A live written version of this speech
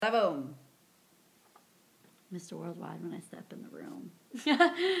Boom. Mr. Worldwide when I step in the room.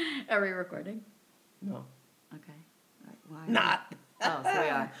 Are we recording? No. Okay. Why? Not. Oh, so we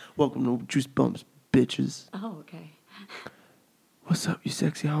are. Welcome to Juice Bumps, bitches. Oh, okay. What's up, you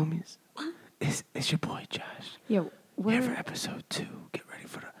sexy homies? It's your boy Josh. Yeah, Here for episode 2. Get ready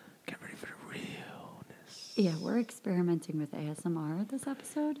for the realness. Yeah, we're experimenting with ASMR this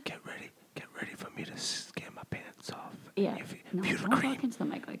episode. Get ready for me to scan my pants off. Yeah. No, you to don't cream, talk into the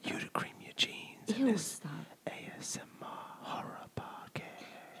mic like that. You to cream your jeans. Ew, stop. ASMR horror podcast.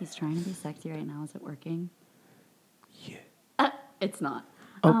 He's trying to be sexy right now. Is it working? Yeah. It's not.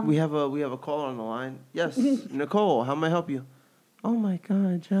 Oh, we have a caller on the line. Yes, Nicole. How may I help you? Oh my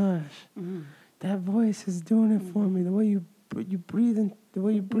God, Josh, that voice is doing it for me. The way you breathe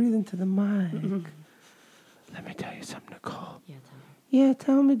into the mic. Let me tell you something, Nicole. Yeah, tell me. Yeah,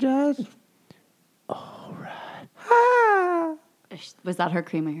 tell me, Josh. All right. Ah! Was that her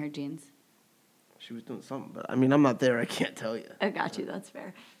creaming her jeans? She was doing something, but I mean, I'm not there. I can't tell you. I got you. That's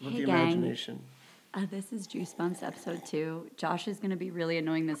fair. With Hey, the gang. imagination. This is Juice Bumps episode 2. Josh is going to be really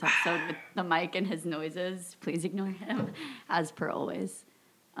annoying this episode with the mic and his noises. Please ignore him, as per always.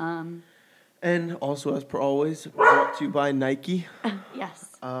 And also, as per always, brought to you by Nike.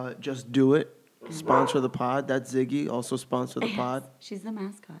 Yes. Just do it. Sponsor the pod. That's Ziggy. Also sponsor the pod. She's the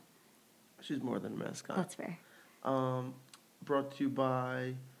mascot. She's more than a mascot. That's fair. Brought to you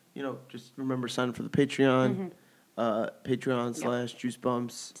by, just remember, sign up for the Patreon. Patreon / Juice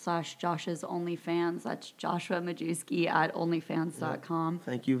Bumps. / Josh's OnlyFans. That's Joshua Majewski at onlyfans.com.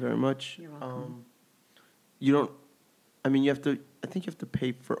 Thank you very much. You're welcome. I think you have to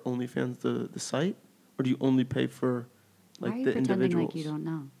pay for OnlyFans, the site? Or do you only pay for, Why are you the pretending individuals? like you don't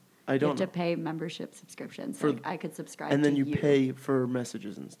know? I don't You have to pay membership subscriptions. I could subscribe and then to you pay for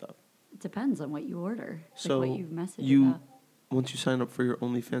messages and stuff. It depends on what you order. So what you message about. once you sign up for your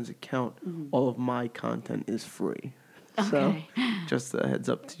OnlyFans account, all of my content is free. Okay. So, just a heads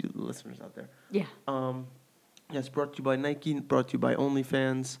up to you listeners out there. Yeah. Yes, brought to you by Nike, brought to you by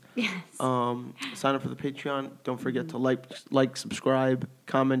OnlyFans. Yes. Sign up for the Patreon. Don't forget to like, subscribe,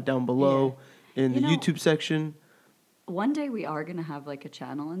 comment down below in the YouTube section. One day we are going to have a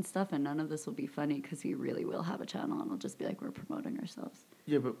channel and stuff, and none of this will be funny because we really will have a channel, and it'll just be we're promoting ourselves.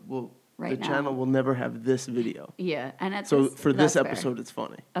 Yeah, but Right the now. channel will never have this video. Yeah, and for this fair. episode, it's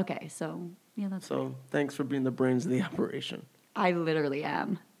funny. Okay, so yeah, that's fair. So thanks for being the brains of the operation. I literally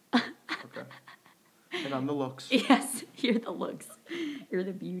am. Okay. And I'm the looks. Yes, you're the looks. You're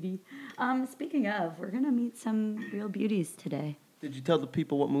the beauty. Speaking of, we're going to meet some real beauties today. Did you tell the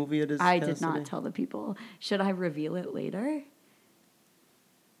people what movie it is? I did not tell the people. Should I reveal it later?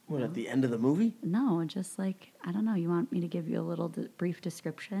 What, at the end of the movie? No, just I don't know. You want me to give you a little brief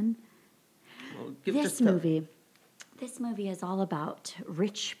description? Well, This movie is all about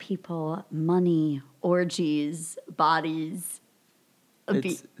rich people, money, orgies, bodies.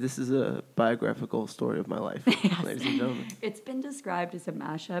 This is a biographical story of my life, ladies and gentlemen. It's been described as a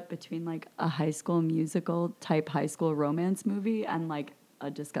mashup between a High School Musical type high school romance movie and a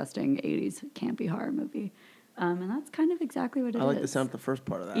disgusting 80s campy horror movie. And that's kind of exactly what it is. I like the sound of the first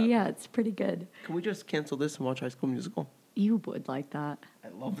part of that. Yeah, it's pretty good. Can we just cancel this and watch High School Musical? You would like that. I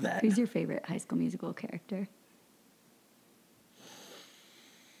love that. Who's your favorite High School Musical character?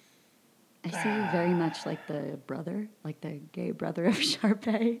 I see you very much like the brother, like the gay brother of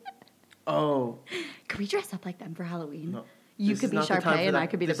Sharpay. Oh. Could we dress up like them for Halloween? No. You could be Sharpay and I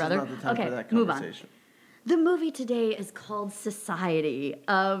could be the brother. This is not the time for that move conversation. on. The movie today is called Society.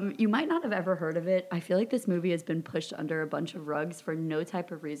 You might not have ever heard of it. I feel like this movie has been pushed under a bunch of rugs for no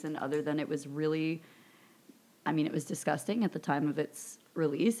type of reason other than it was really... it was disgusting at the time of its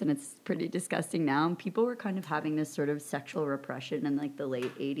release, and it's pretty disgusting now. And people were kind of having this sort of sexual repression in the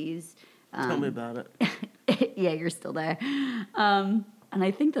late 80s. Tell me about it. Yeah, you're still there. And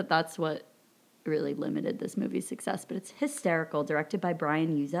I think that's what really limited this movie's success. But it's hysterical, directed by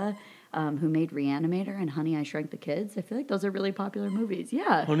Brian Yuza, who made Reanimator and Honey, I Shrunk the Kids. I feel like those are really popular movies.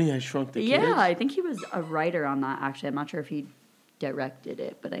 Yeah. Honey, I Shrunk the Kids? Yeah, I think he was a writer on that, actually. I'm not sure if he directed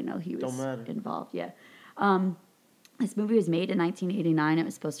it, but I know he was involved. Yeah. This movie was made in 1989. It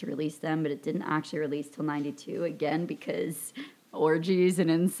was supposed to release then, but it didn't actually release till 92, again, because... orgies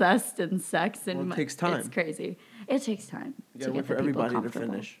and incest and sex and it takes time. It's crazy. It takes time. You gotta wait for everybody to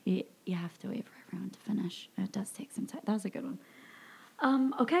finish. You have to wait for everyone to finish. It does take some time. That was a good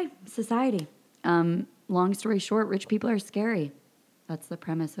one. Okay, Society. Long story short, rich people are scary. That's the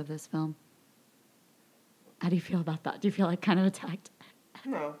premise of this film. How do you feel about that? Do you feel kind of attacked?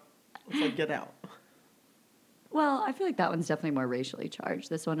 No. It's Get Out. Well, I feel like that one's definitely more racially charged.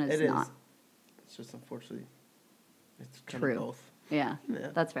 This one is not. It's just unfortunately... It's kind True. of both. Yeah, Yeah.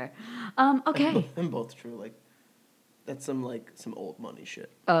 that's fair. Okay. And both true. Like, that's some old money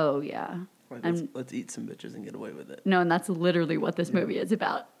shit. Oh, yeah. Like, And let's eat some bitches and get away with it. no, and that's literally what this movie is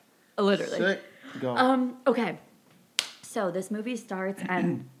about. Literally. Sick. Go. Okay. So this movie starts,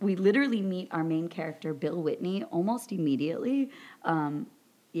 and we literally meet our main character, Bill Whitney, almost immediately.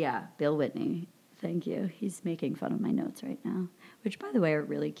 Yeah, Bill Whitney. Thank you. He's making fun of my notes right now, which, by the way, are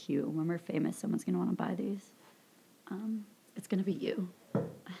really cute. When we're famous, someone's going to want to buy these. It's going to be you.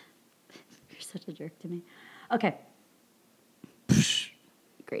 You're such a jerk to me. Okay.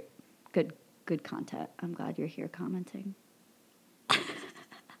 Great. Good content. I'm glad you're here commenting.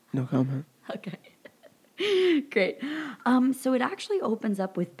 No comment. Okay. Great. So it actually opens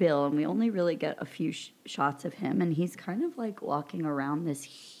up with Bill, and we only really get a few shots of him, and he's kind of like walking around this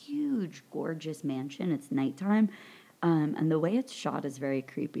huge, gorgeous mansion. It's nighttime, and the way it's shot is very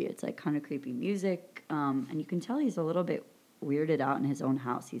creepy. It's like kind of creepy music, and you can tell he's a little bit weirded out in his own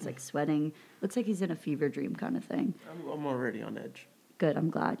house. He's like sweating. Looks like he's in a fever dream kind of thing. I'm already on edge. Good.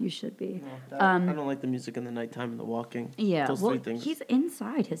 I'm glad. You should be. No, I don't like the music in the nighttime and the walking. Yeah, Those well, three things. he's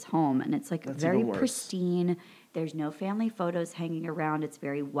inside his home, and it's like That's very even worse. pristine. There's no family photos hanging around. It's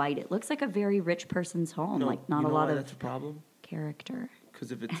very white. It looks like a very rich person's home, No, like not you a know lot why of that's a problem. character.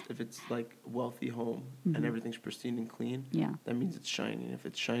 Because if it's like a wealthy home and everything's pristine and clean, Yeah. that means it's shiny. And if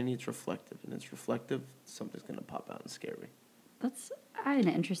it's shiny, it's reflective, and it's reflective, something's gonna pop out and scare me. That's an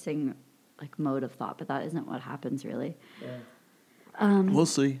interesting like mode of thought, but that isn't what happens really. Yeah. We'll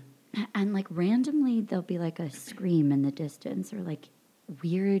see. And like randomly, there'll be like a scream in the distance, or like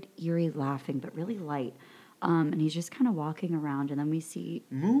weird, eerie laughing, but really light. And he's just kind of walking around, and then we see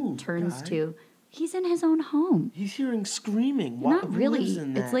Move. turns guy. to he's in his own home. He's hearing screaming. Not Who really. lives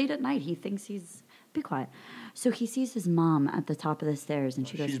in that? It's late at night. He thinks he's be quiet. So he sees his mom at the top of the stairs, and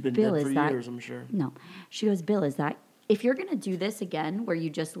she goes, She's been "Bill, dead is for that years, I'm sure. no?" She goes, "Bill, is that if you're gonna do this again, where you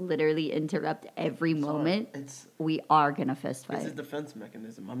just literally interrupt every moment, we are gonna fist It's a fight. defense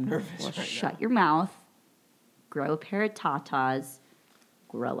mechanism. I'm nervous Well, right shut now. your mouth, grow a pair of tatas,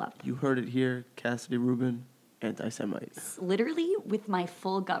 grow up." You heard it here, Cassidy Rubin, anti-Semite. Literally with my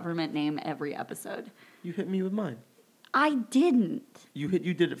full government name every episode. You hit me with mine. I didn't. You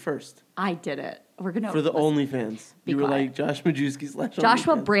did it first. I did it. We're gonna For the listen. OnlyFans. Be You were quiet. like Josh Majewski /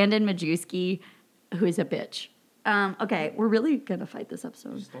 Joshua OnlyFans. Brandon Majewski, who is a bitch. Okay, we're really gonna fight this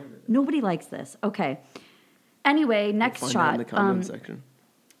episode. Started. Nobody likes this. Okay. Anyway, next Find shot. out in the comment section.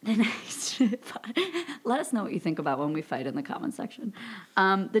 The next, let us know what you think about when we fight in the comment section.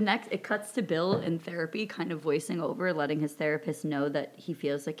 It cuts to Bill in therapy, kind of voicing over, letting his therapist know that he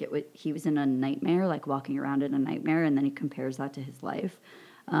feels like he was in a nightmare, like walking around in a nightmare, and then he compares that to his life.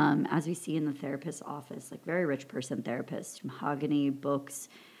 As we see in the therapist's office, like very rich person therapist, mahogany books,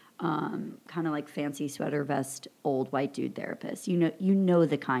 kind of like fancy sweater vest, old white dude therapist. You know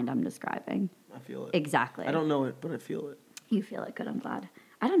the kind I'm describing. I feel it. Exactly. I don't know it, but I feel it. You feel it. Good. I'm glad.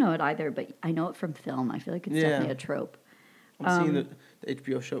 I don't know it either, but I know it from film. I feel like it's definitely a trope. I'm seeing the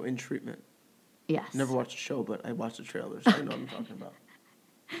HBO show In Treatment. Yes. Never watched the show, but I watched the trailers. So I know what I'm talking about.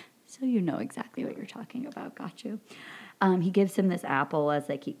 So you know exactly what you're talking about. Got you. He gives him this apple as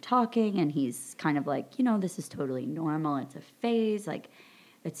they keep talking, and he's kind of like, this is totally normal. It's a phase. Like,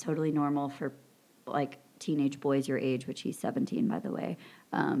 it's totally normal for, like, teenage boys your age, which he's 17, by the way,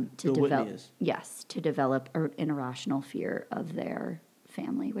 to Bill Whitney develop. is. Yes, to develop an irrational fear of their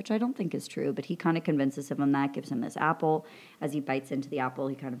family, which I don't think is true, but he kind of convinces him that, gives him this apple. As he bites into the apple,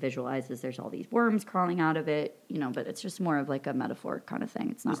 he kind of visualizes there's all these worms crawling out of it, but it's just more of like a metaphor kind of thing.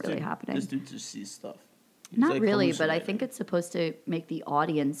 It's not really happening. This dude just sees stuff. He's Not like really, but I hallucinating. think it's supposed to make the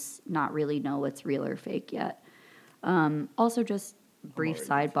audience not really know what's real or fake yet. Also, just brief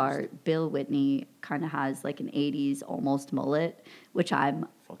already sidebar, Bill Whitney kind of has like an 80s almost mullet, which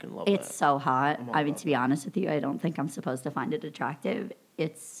Fucking love it's that. so hot. I'm all I mean, about to be honest with you, I don't think I'm supposed to find it attractive.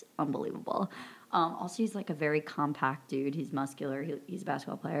 It's unbelievable. Also, he's like a very compact dude. He's muscular. He's a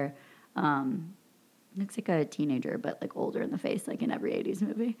basketball player. Looks like a teenager, but like older in the face, like in every 80s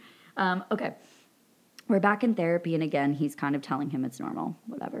movie. Okay. We're back in therapy, and again, he's kind of telling him it's normal,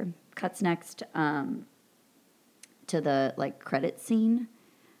 whatever. Cuts next to the like credit scene.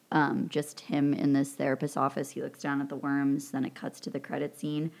 Just him in this therapist's office. He looks down at the worms. Then it cuts to the credit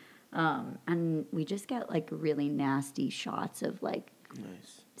scene, and we just get like really nasty shots of like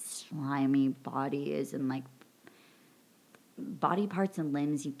Nice. slimy bodies and like body parts and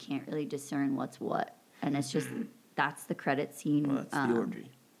limbs. You can't really discern what's what, and it's just that's the credit scene. Well, that's the orgy.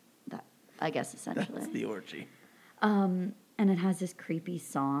 That I guess essentially. That's the orgy. And it has this creepy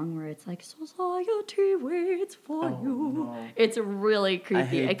song where it's like, society waits for Oh, you. no. It's really creepy.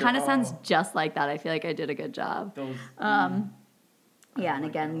 hate It kind of sounds oh. just like that. I feel like I did a good job. Those. Yeah, and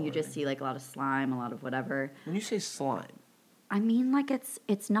again, you just see like a lot of slime, a lot of whatever. When you say slime, I mean, like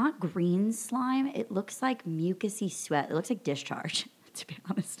it's not green slime. It looks like mucusy sweat. It looks like discharge, to be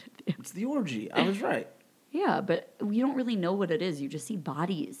honest with you. it's the orgy. I was right. Yeah, but you don't really know what it is. You just see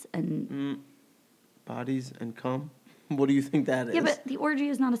bodies and... Bodies and cum. What do you think that is? Yeah, but the orgy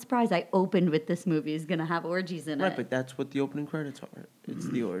is not a surprise. I opened with this movie is going to have orgies in it. Right, but that's what the opening credits are. It's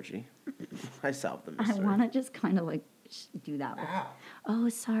the orgy. I solved the mystery. I want to just kind of like do that. Ow. Oh,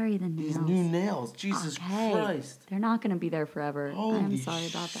 sorry, the nails. These new nails. Jesus Christ. They're not going to be there forever. Holy I'm sorry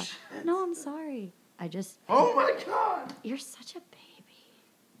about that. shit. No, I'm sorry. I just... Oh my God. You're such a baby.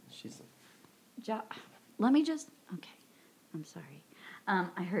 She's Let me just... Okay. I'm sorry.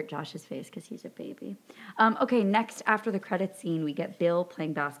 I hurt Josh's face because he's a baby. Okay, next, after the credits scene, we get Bill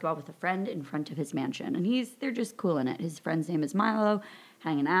playing basketball with a friend in front of his mansion. And they're just cool in it. His friend's name is Milo,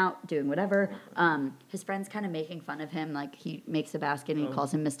 hanging out, doing whatever. His friend's kind of making fun of him. Like, he makes a basket and he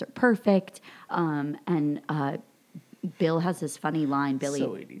calls him Mr. Perfect. And Bill has this funny line. Billy,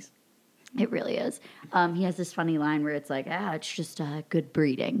 so 80s. It really is. He has this funny line where it's like, it's just good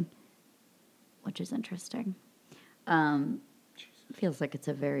breeding, which is interesting. Feels like it's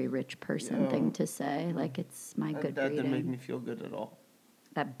a very rich person thing to say. Like, it's my good breeding. That didn't make me feel good at all.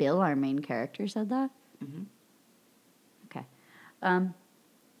 That Bill, our main character, said that? Mm-hmm. Okay.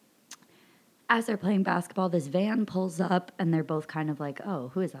 As they're playing basketball, this van pulls up, and they're both kind of like, oh,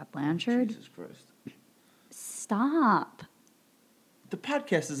 who is that, Blanchard? Jesus Christ. Stop. The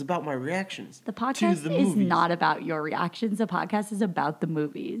podcast is about my reactions. The podcast to the is movies. not about your reactions. The podcast is about the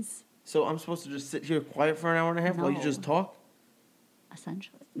movies. So I'm supposed to just sit here quiet for an hour and a half while you No. just talk?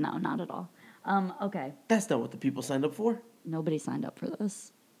 Essentially. No, not at all. Okay. That's not what the people signed up for. Nobody signed up for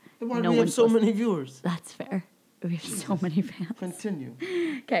this. Then why do we have so many viewers? That's fair. We have so many fans. Continue.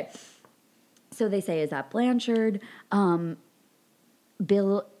 Okay. So they say, is that Blanchard?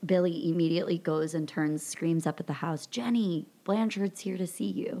 Billy immediately goes and screams up at the house, Jenny, Blanchard's here to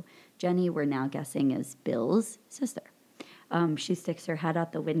see you. Jenny, we're now guessing, is Bill's sister. She sticks her head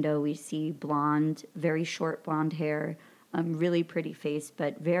out the window. We see blonde, very short blonde hair, really pretty face,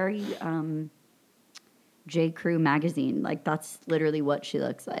 but very J. Crew magazine. Like, that's literally what she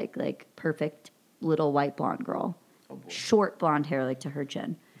looks like. Like, perfect little white blonde girl. Oh, boy. Short blonde hair, like to her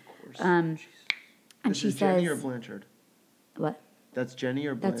chin. Of course. And this she is says... Jenny or Blanchard? What? That's Jenny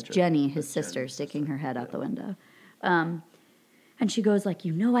or Blanchard? That's Jenny, his sister, sticking her head out the window. And she goes like,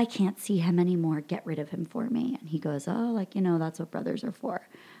 I can't see him anymore. Get rid of him for me. And he goes, that's what brothers are for.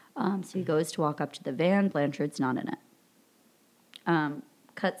 So he goes to walk up to the van. Blanchard's not in it.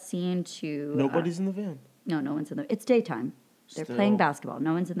 Cut scene to... Nobody's in the van. No one's in the... It's daytime. They're playing basketball.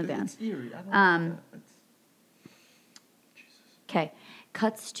 No one's in the van. It's eerie. I don't like that. Jesus. Okay.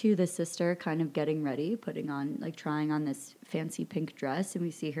 Cuts to the sister kind of getting ready, trying on this fancy pink dress, and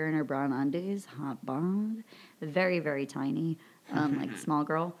we see her in her brown undies, hot blonde, very, very tiny, like small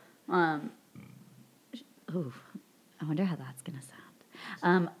girl. Ooh, I wonder how that's going to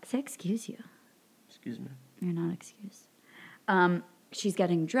sound. Say excuse you. Excuse me. You're not excused. She's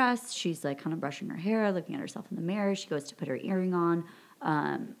getting dressed. She's like kind of brushing her hair, looking at herself in the mirror. She goes to put her earring on.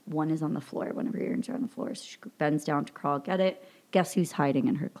 One is on the floor. One of her earrings are on the floor. So she bends down to crawl, get it. Guess who's hiding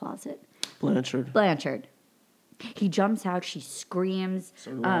in her closet? Blanchard. He jumps out. She screams.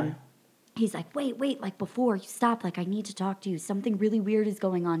 So do I. He's like, wait, like before, you stop. Like, I need to talk to you. Something really weird is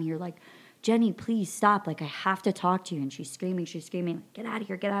going on here. Like, Jenny, please stop. Like, I have to talk to you. And she's screaming. Get out of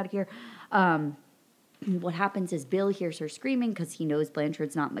here. What happens is Bill hears her screaming because he knows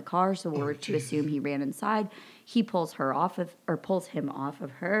Blanchard's not in the car, so we're to assume he ran inside. He pulls him off of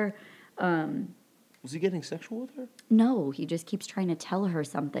her. Was he getting sexual with her? No, he just keeps trying to tell her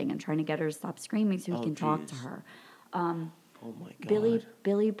something and trying to get her to stop screaming so he can talk to her. Oh my God.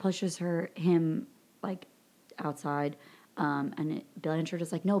 Billy pushes him like outside, and Blanchard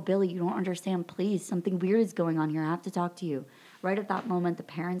is like, no, Billy, you don't understand. Please, something weird is going on here. I have to talk to you. Right at that moment, the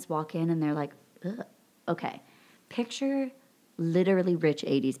parents walk in and they're like, ugh. Okay, picture literally rich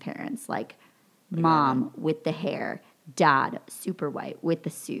 80s parents, like mom with the hair, dad super white with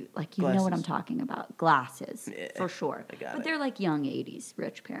the suit. Like, you know what I'm talking about. Glasses, for sure. But they're like young 80s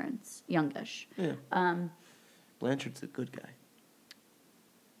rich parents, youngish. Yeah. Blanchard's a good guy.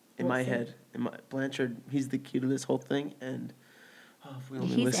 In my head. Blanchard, he's the key to this whole thing, and if we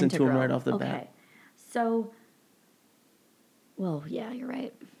only listen to him right off the bat. So... Well, yeah, you're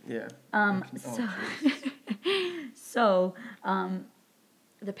right. Yeah. So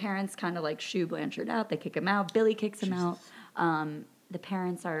the parents kind of like shoo Blanchard out. They kick him out. Billy kicks him out. the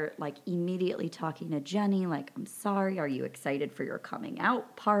parents are like immediately talking to Jenny, like, I'm sorry, are you excited for your coming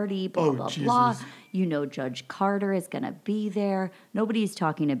out party? Blah, blah, blah. You know, Judge Carter is going to be there. Nobody's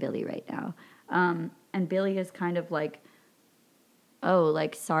talking to Billy right now. And Billy is kind of like, oh,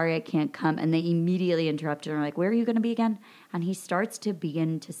 like, sorry, I can't come. And they immediately interrupt and are like, where are you going to be again? And he starts to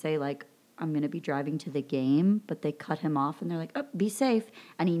begin to say, like, I'm going to be driving to the game, but they cut him off and they're like, oh, be safe.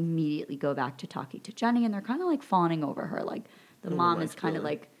 And immediately go back to talking to Jenny, and they're kind of like fawning over her. Like, the mom is kind of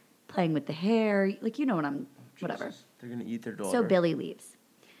like playing with the hair. Like, you know what whatever. They're going to eat their daughter. So Billy leaves.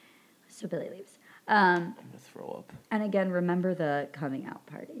 I'm going to throw up. And again, remember the coming out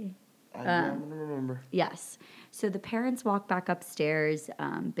party. I'm going to remember. Yes. So the parents walk back upstairs.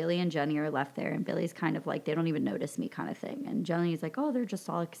 Billy and Jenny are left there, and Billy's kind of like, they don't even notice me kind of thing. And Jenny's like, oh, they're just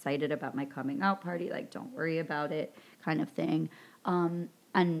all excited about my coming out party. Like, don't worry about it kind of thing.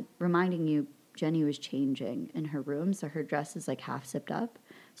 And reminding you, Jenny was changing in her room, so her dress is like half zipped up.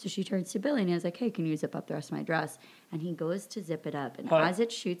 So she turns to Billy and he's like, hey, can you zip up the rest of my dress? And he goes to zip it up. And as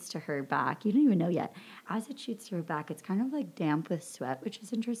it shoots to her back, you don't even know yet, as it shoots to her back, it's kind of like damp with sweat, which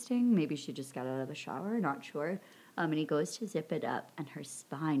is interesting. Maybe she just got out of the shower, not sure. And he goes to zip it up and her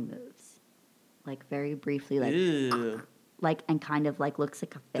spine moves. Like very briefly, like and kind of like looks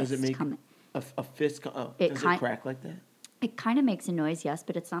like a fist. Does it make a fist? Does it crack like that? It kind of makes a noise, yes,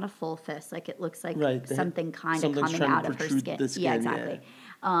 but it's not a full fist. Like, it looks like something kind of coming out of her skin. Yeah, exactly.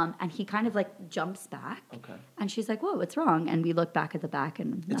 Yeah. And he kind of, like, jumps back. Okay. And she's like, whoa, what's wrong? And we look back at the back,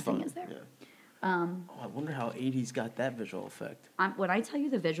 and nothing is there. Yeah. I wonder how 80s got that visual effect. When I tell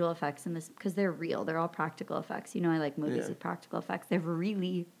you the visual effects in this, because they're real, they're all practical effects. You know, I like movies with practical effects. They're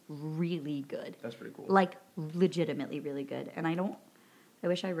really, really good. That's pretty cool. Like, legitimately really good. And I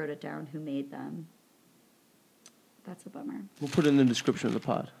wish I wrote it down who made them. That's a bummer. We'll put it in the description of the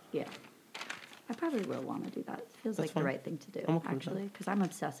pod. Yeah. I probably will want to do that. It feels like the right thing to do, actually, because I'm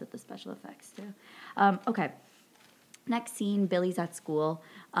obsessed with the special effects, too. Okay. Next scene, Billy's at school,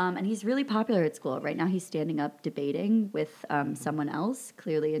 and he's really popular at school. Right now he's standing up debating with someone else,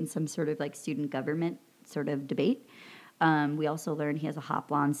 clearly in some sort of like student government sort of debate. We also learn he has a hot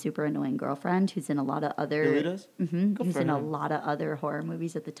blonde, super annoying girlfriend who's in a lot of other. Really does? Mm-hmm. He's in a lot of other horror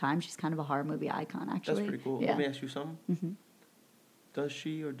movies at the time. She's kind of a horror movie icon, actually. That's pretty cool. Yeah. Let me ask you something. Mm-hmm. Does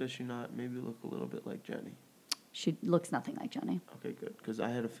she or does she not maybe look a little bit like Jenny? She looks nothing like Jenny. Okay, good. Because I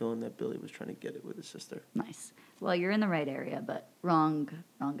had a feeling that Billy was trying to get it with his sister. Nice. Well, you're in the right area, but wrong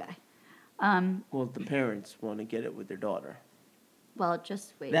guy. Well, the parents want to get it with their daughter. Well,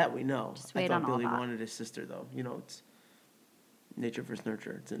 just wait. That we know. Just wait I thought on all Billy that. wanted his sister, though. You know, it's nature versus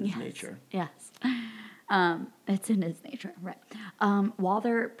nurture. It's in his nature. Yes. It's in his nature, right. While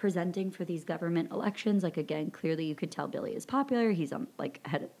they're presenting for these government elections, like, again, clearly you could tell Billy is popular. He's on, like,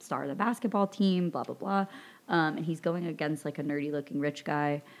 head star of the basketball team, blah, blah, blah. And he's going against, like, a nerdy-looking rich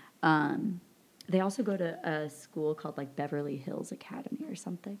guy. They also go to a school called, like, Beverly Hills Academy or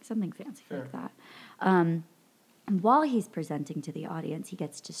something fancy like that. And while he's presenting to the audience, he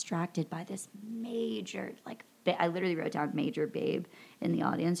gets distracted by this major, like, I literally wrote down major babe in the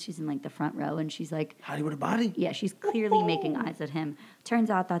audience. She's in, like, the front row, and she's, like... Hottie with a body? Yeah, she's clearly making eyes at him. Turns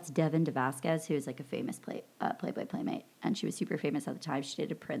out that's Devin DeVasquez, who is, like, a famous Playboy Playmate, and she was super famous at the time. She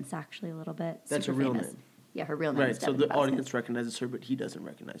dated Prince, actually, a little bit. That's her real name? Yeah, her real name is Devin Right, so the DeVasquez. audience recognizes her, but he doesn't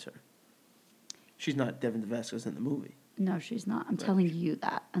recognize her. She's not Devin DeVasquez in the movie. No, she's not. I'm telling you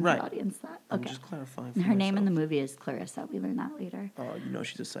that, and the audience that. Okay. I'm just clarifying. And her name in the movie is Clarissa. We learn that later. Oh, you know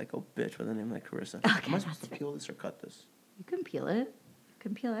she's a psycho bitch with a name like Clarissa. Okay, Am I supposed to peel this or cut this? You can peel it. You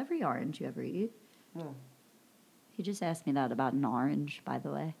can peel every orange you ever eat. No. He just asked me that about an orange, by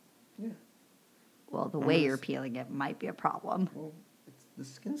the way. Yeah. Well, the way you're peeling it might be a problem. Well, the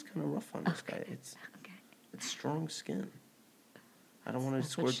skin's kind of rough on this guy. It's strong skin. I don't want to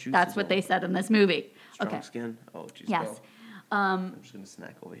squirt juices. That's what they said in this movie. Strong skin. Oh, jeez. Yes. Go. I'm just going to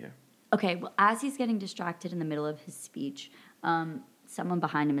snack over here. Okay, well, as he's getting distracted in the middle of his speech, someone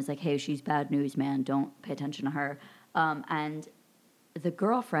behind him is like, hey, she's bad news, man. Don't pay attention to her. And the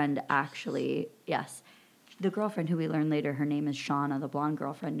girlfriend actually, the girlfriend who we learn later, her name is Shauna, the blonde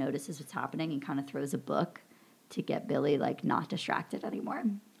girlfriend, notices what's happening and kind of throws a book to get Billy, like, not distracted anymore.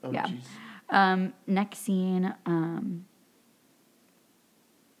 Oh, yeah. Geez. Next scene...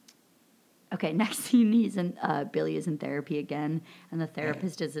 Okay, next scene, Billy is in therapy again, and the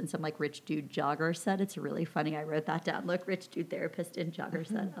therapist is in some, like, rich dude jogger set. It's really funny. I wrote that down. Look, rich dude therapist in jogger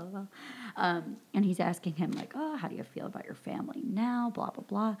set, lol. And he's asking him, like, oh, how do you feel about your family now, blah, blah,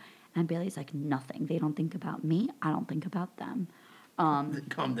 blah. And Billy's like, nothing. They don't think about me. I don't think about them.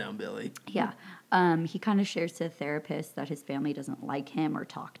 Calm down, Billy. Yeah. He kind of shares to the therapist that his family doesn't like him or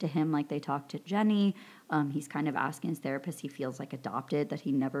talk to him like they talk to Jenny. He's kind of asking his therapist, he feels like adopted, that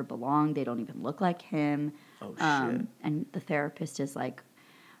he never belonged. They don't even look like him. Oh, shit. And the therapist is like,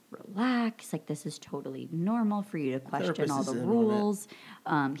 relax, like this is totally normal for you to question all the rules.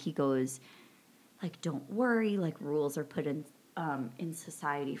 He goes, like, don't worry, like rules are put in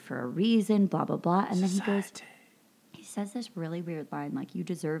society for a reason, blah, blah, blah. And then he says this really weird line, like, you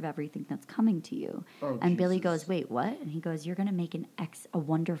deserve everything that's coming to you. Oh, and Billy Jesus. goes, wait, what? And he goes, you're going to make a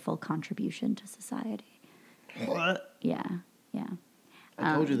wonderful contribution to society. What? Yeah.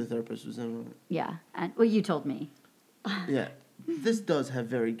 I told you the therapist was in on it. Yeah. And, well, you told me. Yeah. This does have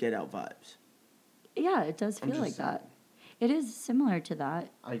very Get Out vibes. Yeah, it does feel like that. It is similar to that.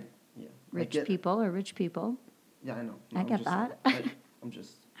 Rich people are rich people. Yeah, I know. No, I get that. I'm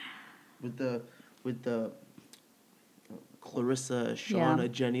just with the Clarissa,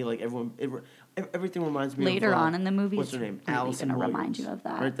 Shauna, Jenny, like everything reminds me Later of on in the movie. What's her name? Really Allison gonna Williams. remind you of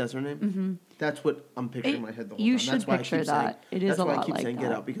that. Right, that's her name. Mm-hmm. That's what I'm picturing in my head the whole You time. should That's why picture I keep that. Saying, It is that's a why lot I keep like saying that.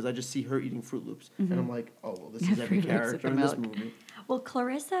 Get Out, because I just see her eating Fruit Loops, and I'm like, oh well, this is every Fruit Loops character with in this the milk. movie. Well,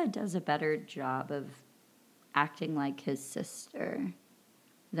 Clarissa does a better job of acting like his sister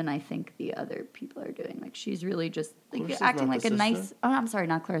than I think the other people are doing. Like, she's really just like Clarissa's acting not like the a nice. sister? Oh, I'm sorry,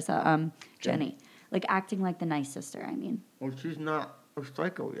 not Clarissa. Jenny. Like acting like the nice sister. I mean. Well, she's not a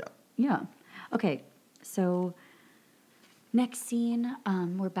psycho yet. Yeah. Okay. So next scene,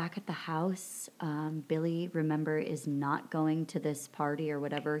 we're back at the house. Billy, remember, is not going to this party or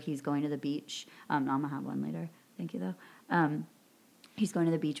whatever. He's going to the beach. I'm gonna have one later. Thank you though. He's going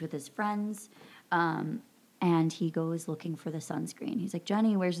to the beach with his friends. And he goes looking for the sunscreen. He's like,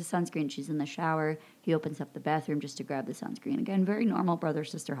 Jenny, where's the sunscreen? She's in the shower. He opens up the bathroom just to grab the sunscreen. Again, very normal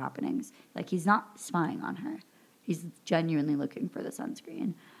brother-sister happenings. Like, he's not spying on her. He's genuinely looking for the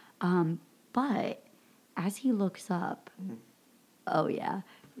sunscreen. But as he looks up, oh, yeah,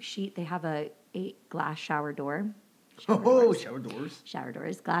 they have a glass shower door. Shower doors. Shower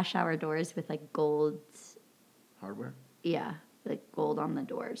doors. Glass shower doors with, like, gold. Hardware. Yeah, like gold on the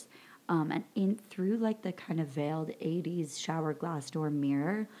doors. And in through like the kind of veiled 80s shower glass door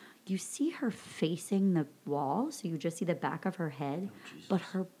mirror, you see her facing the wall, so you just see the back of her head, but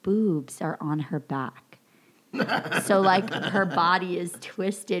her boobs are on her back. So like her body is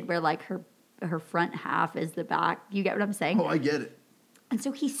twisted where like her front half is the back. You get what I'm saying? Oh, I get it. And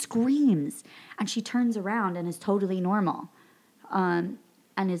so he screams, and she turns around and is totally normal.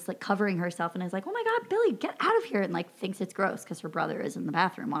 And is like covering herself and is like, oh my God, Billy, get out of here. And like thinks it's gross because her brother is in the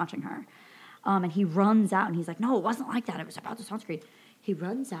bathroom watching her. And he runs out and he's like, no, it wasn't like that. It was about the sunscreen. He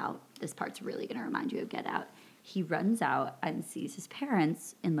runs out. This part's really going to remind you of Get Out. He runs out and sees his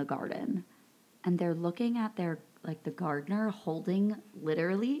parents in the garden. And they're looking at the gardener holding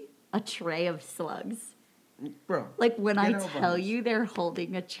literally a tray of slugs. Bro. Like when I tell you they're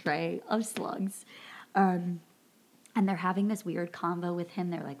holding a tray of slugs. And they're having this weird convo with him.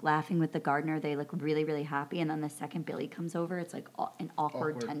 They're like laughing with the gardener. They look really, really happy. And then the second Billy comes over, it's like an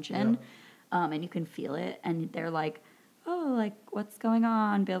awkward tension. Yeah. And you can feel it. And they're like, oh, like, what's going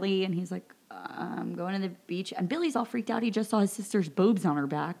on, Billy? And he's like, I'm going to the beach. And Billy's all freaked out. He just saw his sister's boobs on her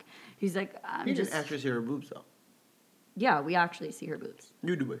back. He's like, He didn't actually see her boobs, though. Yeah, we actually see her boobs.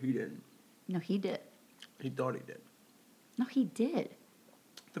 You do, but he didn't. No, he did. He thought he did. No, he did.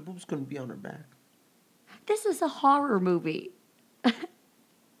 The boobs couldn't be on her back. This is a horror movie.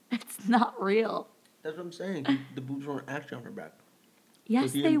 It's not real. That's what I'm saying. The boobs weren't actually on her back.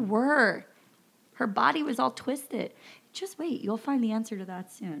 Yes, they were. Her body was all twisted. Just wait. You'll find the answer to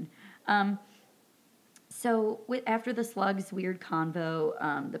that soon. So after the slugs' weird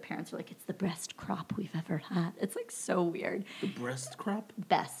convo, the parents are like, it's the best crop we've ever had. It's like so weird. The breast crop?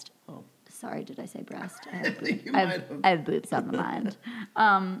 Best. Oh. Sorry, did I say breast? I have boobs on the mind.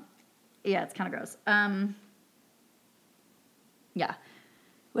 Yeah, it's kind of gross. Yeah.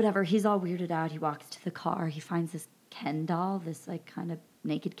 Whatever. He's all weirded out. He walks to the car. He finds this Ken doll, this like kind of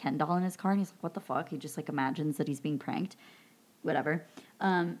naked Ken doll in his car. And he's like, what the fuck? He just like imagines that he's being pranked. Whatever.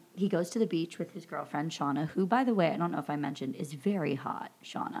 He goes to the beach with his girlfriend, Shauna, who, by the way, I don't know if I mentioned, is very hot,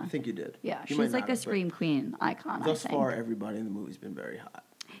 Shauna. I think you did. Yeah, she's like a Scream Queen icon, Thus far, everybody in the movie's been very hot.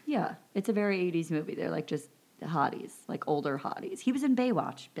 Yeah, it's a very 80s movie. They're like just hotties, like older hotties. He was in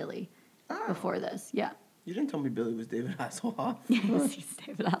Baywatch, Billy. Before this, yeah. You didn't tell me Billy was David Hasselhoff. Yes, he's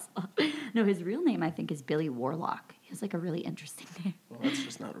David Hasselhoff. No, his real name, I think, is Billy Warlock. He has, like, a really interesting name. Well, that's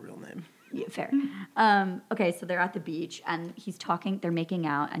just not a real name. Yeah, fair. Okay, so they're at the beach, and they're making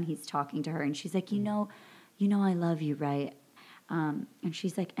out, and he's talking to her, and she's like, you know I love you, right? And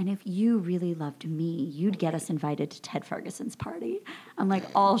she's like, and if you really loved me, you'd get us invited to Ted Ferguson's party. I'm like,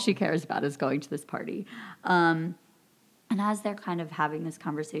 all she cares about is going to this party. And as they're kind of having this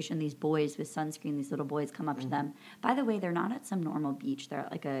conversation, these boys with sunscreen, these little boys come up to them. By the way, they're not at some normal beach. They're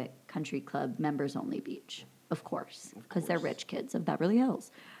at like a country club, members-only beach, of course, because they're rich kids of Beverly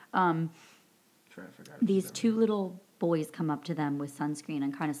Hills. These two little boys come up to them with sunscreen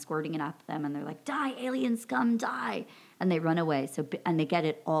and kind of squirting it at them, and they're like, "Die, alien scum, die!" And they run away. And they get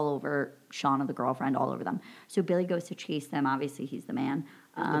it all over Shauna, the girlfriend, all over them. So Billy goes to chase them. Obviously, he's the man.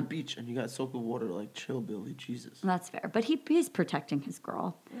 The beach, and you got soap and water. Like, chill, Billy. Jesus. That's fair, but he's protecting his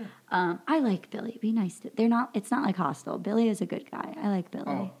girl. Yeah. I like Billy. Be nice to. They're not. It's not like Hostel. Billy is a good guy. I like Billy.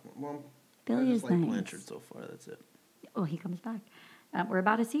 Oh well, Billy I is just like nice. Blanchard so far. That's it. Oh, he comes back. We're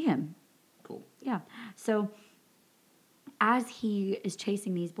about to see him. Cool. Yeah. So as he is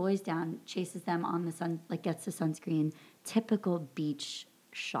chasing these boys down, chases them on the sun, like gets the sunscreen, typical beach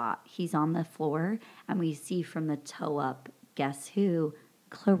shot. He's on the floor, and we see from the toe up, guess who?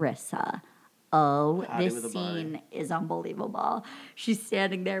 Clarissa. Oh, this scene is unbelievable. She's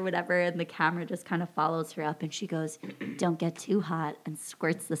standing there, whatever, and the camera just kind of follows her up, and she goes, "Don't get too hot," and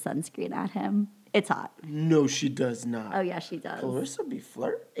squirts the sunscreen at him. It's hot. No, she does not. Oh, yeah, she does. Clarissa be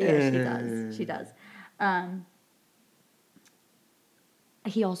flirt? Yeah, she does. She does.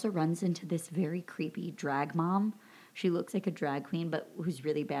 He also runs into this very creepy drag mom. She looks like a drag queen, but who's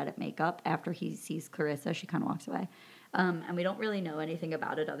really bad at makeup. After he sees Clarissa, she kind of walks away. And we don't really know anything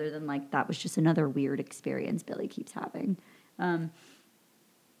about it other than, like, that was just another weird experience Billy keeps having.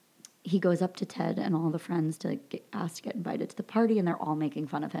 He goes up to Ted and all the friends to ask to get invited to the party, and they're all making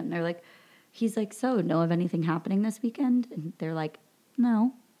fun of him. They're like, he's like, "So, know of anything happening this weekend?" And they're like,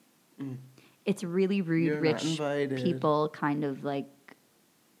 "No." It's really rude, You're rich people kind of like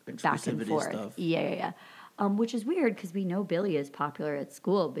back and forth. Stuff. Yeah. Which is weird because we know Billy is popular at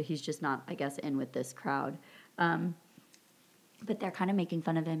school, but he's just not, I guess, in with this crowd. But they're kind of making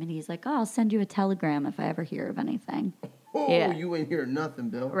fun of him, and he's like, "Oh, I'll send you a telegram if I ever hear of anything." Oh, yeah. You ain't hear nothing,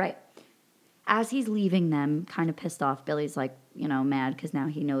 Bill. Right. As he's leaving them, kind of pissed off, Billy's like, mad because now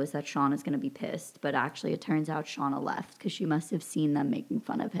he knows that Shauna's going to be pissed. But actually, it turns out Shauna left because she must have seen them making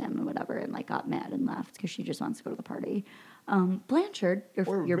fun of him or whatever and, like, got mad and left because she just wants to go to the party. Blanchard,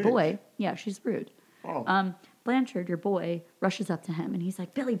 your boy, yeah, she's rude. Oh. Blanchard, your boy, rushes up to him, and he's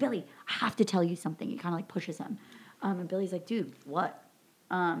like, Billy, I have to tell you something. He kind of, like, pushes him. And Billy's like, "Dude, what?"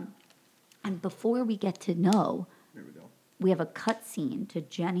 And before we get to know, There we go. we have a cut scene to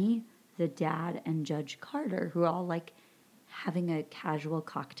Jenny, the dad, and Judge Carter, who are all, like, having a casual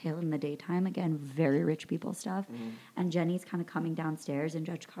cocktail in the daytime. Again, very rich people stuff. And Jenny's kind of coming downstairs, and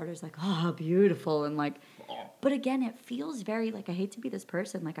Judge Carter's like, "Oh, beautiful." And, like, but again, it feels very, like, I hate to be this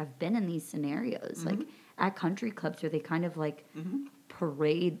person. Like, I've been in these scenarios, like, at country clubs where they kind of, like,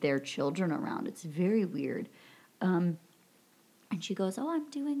 parade their children around. It's very weird. And she goes, "Oh, I'm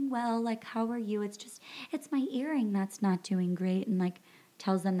doing well. Like, how are you? It's my earring that's not doing great." And, like,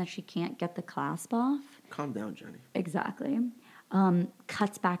 tells them that she can't get the clasp off. Calm down, Jenny. Exactly.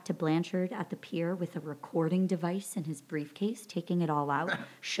 Cuts back to Blanchard at the pier with a recording device in his briefcase, taking it all out,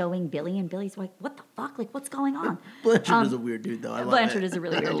 showing Billy, and Billy's like, "What the fuck? Like, what's going on?" Blanchard is a weird dude, though. Blanchard is a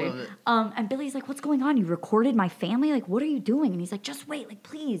really weird dude. And Billy's like, "What's going on? You recorded my family? Like, what are you doing?" And he's like, "Just wait, like,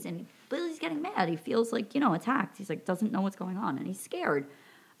 please." And Billy's getting mad. He feels like, attacked. He's like, doesn't know what's going on, and he's scared.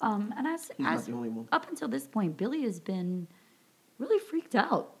 And He's not the only one. Up until this point, Billy has been really freaked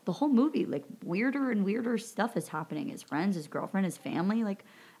out the whole movie. Like, weirder and weirder stuff is happening. His friends, his girlfriend, his family. Like,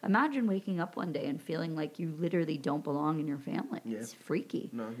 imagine waking up one day and feeling like you literally don't belong in your family. Yeah. It's freaky.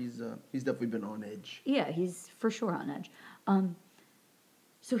 No, he's definitely been on edge. Yeah, he's for sure on edge.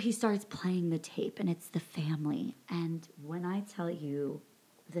 So he starts playing the tape, and it's the family. And when I tell you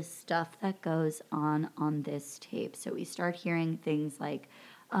the stuff that goes on this tape, so we start hearing things like,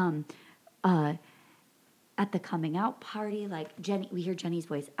 at the coming out party, like we hear Jenny's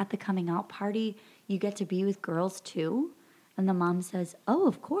voice. "At the coming out party, you get to be with girls too?" And the mom says, "Oh,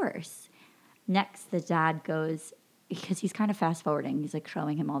 of course." Next, the dad goes, because he's kind of fast forwarding. He's like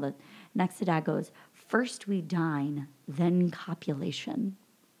showing him all the. Next, the dad goes, "First we dine, then copulation."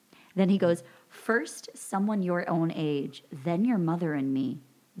 Then he goes, "First someone your own age, then your mother and me,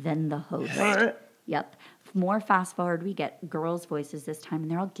 then the host." Yep. More fast forward, we get girls' voices this time,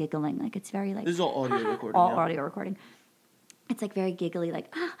 and they're all giggling. Like, it's very, like... This is all audio recording. All audio recording. It's, like, very giggly,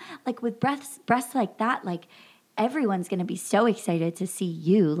 like, like, with breasts like that, like, everyone's going to be so excited to see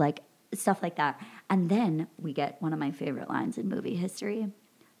you, like, stuff like that. And then we get one of my favorite lines in movie history.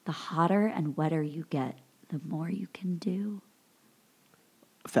 "The hotter and wetter you get, the more you can do."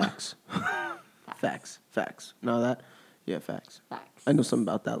 Facts. Facts. No, Yeah, facts. Facts. I know something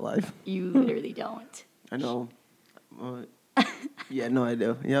about that life. You literally don't. I know. Yeah, no, I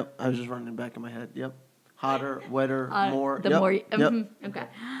do. Yep. I was just running it back in my head. Yep. Hotter, wetter, more. The yep. more. Yep. Okay.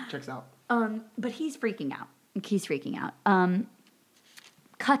 Checks out. But he's freaking out. He's freaking out.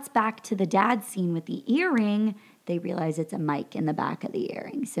 Cuts back to the dad scene with the earring. They realize it's a mic in the back of the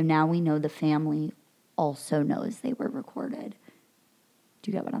earring. So now we know the family also knows they were recorded.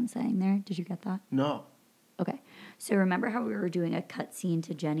 Do you get what I'm saying there? Did you get that? No. Okay. So remember how we were doing a cut scene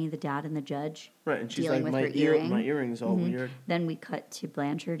to Jenny, the dad, and the judge? Right, and she's dealing like, with her earring? my earring's all weird. Then we cut to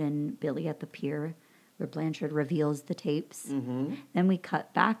Blanchard and Billy at the pier, where Blanchard reveals the tapes. Mm-hmm. Then we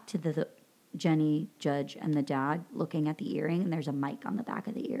cut back to the Jenny, judge, and the dad looking at the earring, and there's a mic on the back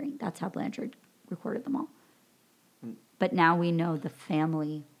of the earring. That's how Blanchard recorded them all. But now we know the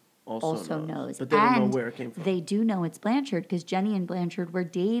family also knows. But they don't know where it came from. They do know it's Blanchard because Jenny and Blanchard were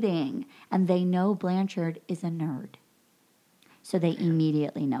dating, and they know Blanchard is a nerd. So they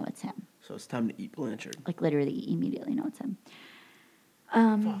immediately know it's him. So it's time to eat Blanchard. Like literally immediately know it's him.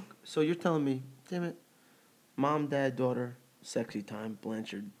 Fuck. So you're telling me, damn it, mom, dad, daughter, sexy time,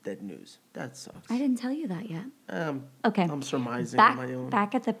 Blanchard, dead news. That sucks. I didn't tell you that yet. Okay. I'm surmising on my own.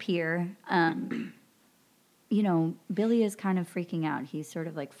 Back at the pier, you know, Billy is kind of freaking out. He sort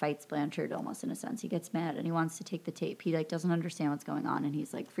of like fights Blanchard almost in a sense. He gets mad and he wants to take the tape. He like doesn't understand what's going on and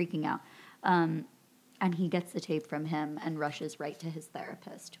he's like freaking out. And he gets the tape from him and rushes right to his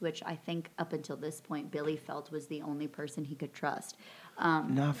therapist, which I think up until this point Billy felt was the only person he could trust.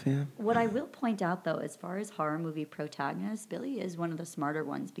 Nah, fam. What I will point out, though, as far as horror movie protagonists, Billy is one of the smarter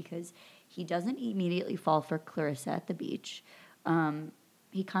ones because he doesn't immediately fall for Clarissa at the beach.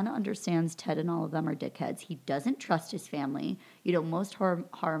 He kind of understands Ted and all of them are dickheads. He doesn't trust his family. You know, most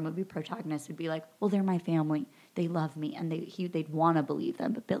horror movie protagonists would be like, well, they're my family. They love me. And they'd want to believe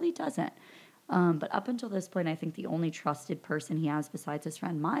them. But Billy doesn't. But up until this point, I think the only trusted person he has besides his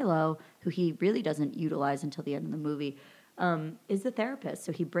friend Milo, who he really doesn't utilize until the end of the movie, is the therapist.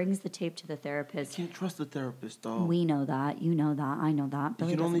 So he brings the tape to the therapist. You can't trust the therapist, dog. We know that. You know that. I know that.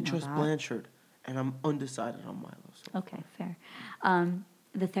 Billy you can only doesn't know trust that. Blanchard. And I'm undecided on Milo. So. Okay, fair.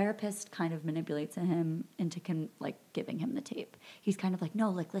 The therapist kind of manipulates him into giving him the tape. He's kind of like, no,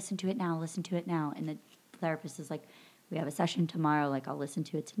 like listen to it now. And the therapist is like, we have a session tomorrow. Like I'll listen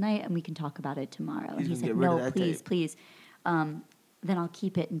to it tonight and we can talk about it tomorrow. And he's like, no, please. Then I'll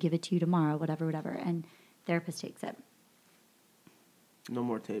keep it and give it to you tomorrow. Whatever. And therapist takes it. No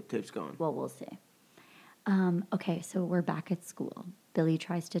more tape. Tape's gone. Well, we'll see. Okay, so we're back at school. Billy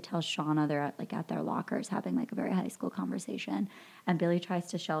tries to tell Shauna they're at their lockers having like a very high school conversation. And Billy tries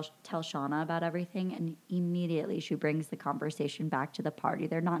to tell Shauna about everything. And immediately she brings the conversation back to the party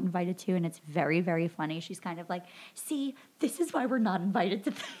they're not invited to. And it's very, very funny. She's kind of like, see, this is why we're not invited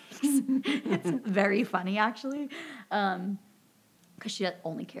to things. It's very funny, actually. Because she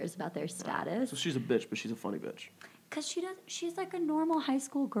only cares about their status. So she's a bitch, but she's a funny bitch. Because she's like a normal high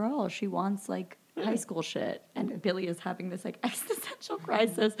school girl. She wants like high school shit. And Billy is having this like existential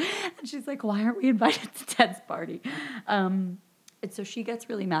crisis. And she's like, why aren't we invited to Ted's party? And so she gets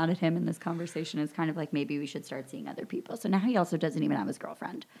really mad at him in this conversation. It's kind of like, maybe we should start seeing other people. So now he also doesn't even have his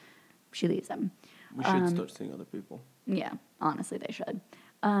girlfriend. She leaves him. We should start seeing other people. Yeah, honestly, they should.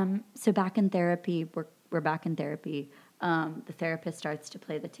 So back in therapy, we're back in therapy. The therapist starts to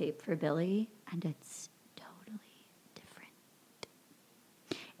play the tape for Billy, and it's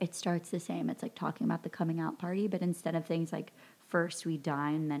it starts the same. It's like talking about the coming out party, but instead of things like first we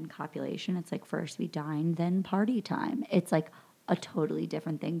dine, then copulation, it's like first we dine, then party time. It's like a totally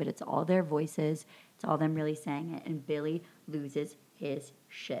different thing, but it's all their voices. It's all them really saying it, and Billy loses his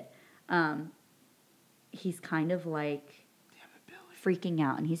shit. He's kind of like freaking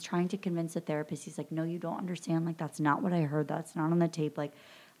out, and he's trying to convince the therapist. He's like, no, you don't understand. Like, that's not what I heard. That's not on the tape. Like,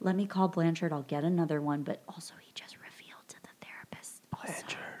 let me call Blanchard. I'll get another one. But also, he just revealed to the therapist.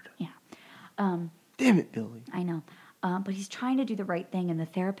 Blanchard. Yeah. Damn it, Billy. I know. But he's trying to do the right thing, and the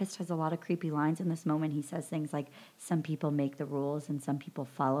therapist has a lot of creepy lines in this moment. He says things like, some people make the rules and some people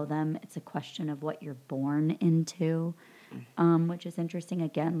follow them. It's a question of what you're born into, which is interesting.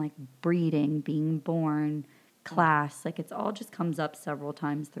 Again, like breeding, being born, class. Like it's all just comes up several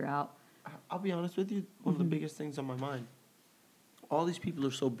times throughout. I'll be honest with you. One of the biggest things on my mind. All these people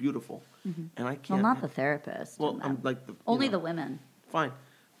are so beautiful, and I can't. Well, not the therapist. Well, I'm like only the women. Fine,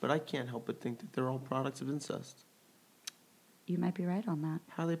 but I can't help but think that they're all products of incest. You might be right on that.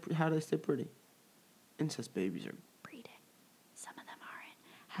 How do they stay pretty? Incest babies are breeding. Some of them aren't.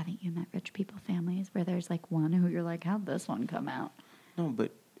 Haven't you met rich people families where there's like one who you're like, how'd this one come out? No,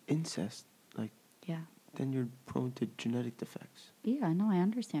 but incest, like, yeah. Then you're prone to genetic defects. Yeah, I know. I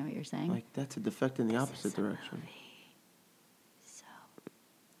understand what you're saying. Like that's a defect in the opposite direction.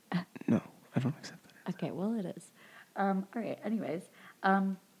 don't accept that. Okay, well, it is. All right, anyways.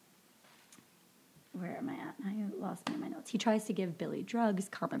 Where am I at? I lost me in my notes. He tries to give Billy drugs,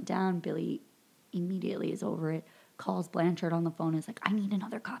 calm him down. Billy immediately is over it, calls Blanchard on the phone, is like, I need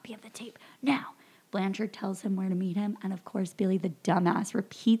another copy of the tape now. Blanchard tells him where to meet him, and of course, Billy, the dumbass,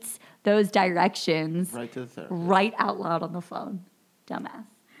 repeats those directions Right to the therapist. right out loud on the phone. Dumbass.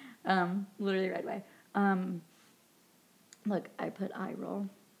 Literally right away. Look, I put eye roll.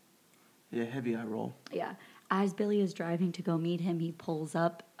 Yeah, heavy eye roll. Yeah. As Billy is driving to go meet him, he pulls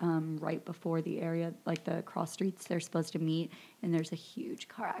up right before the area, like the cross streets they're supposed to meet, and there's a huge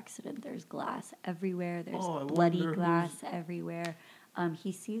car accident. There's glass everywhere. There's bloody glass everywhere.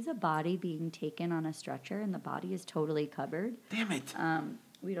 He sees a body being taken on a stretcher, and the body is totally covered. Damn it.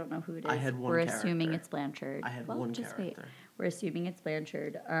 We don't know who it is. I had one We're character. assuming it's Blanchard. I had one just character. Wait. We're assuming it's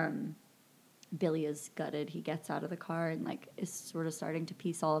Blanchard. Billy is gutted. He gets out of the car and like is sort of starting to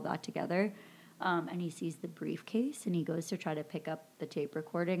piece all of that together. And he sees the briefcase and he goes to try to pick up the tape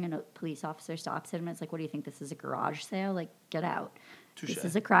recording, and a police officer stops him and it's like, what do you think, this is a garage sale? Like, get out. Touché. This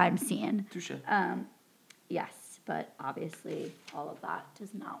is a crime scene. Touche. Yes, but obviously all of that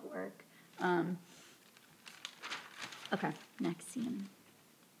does not work. Okay, next scene.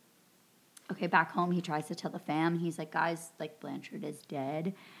 Okay, back home, he tries to tell the fam. He's like, guys, like, Blanchard is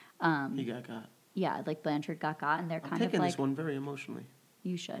dead. He got got. Yeah, like, Blanchard got, and they're kind of taking like... this one very emotionally.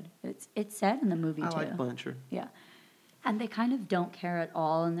 You should. It's said in the movie, too. I like Blanchard. Yeah. And they kind of don't care at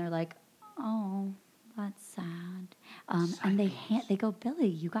all, and they're like, oh, that's sad. And they go, Billy,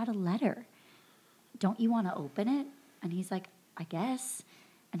 you got a letter. Don't you want to open it? And he's like, I guess.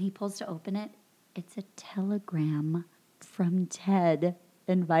 And he pulls to open it. It's a telegram from Ted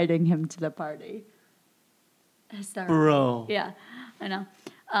inviting him to the party. Hysterical. Bro. Yeah, I know.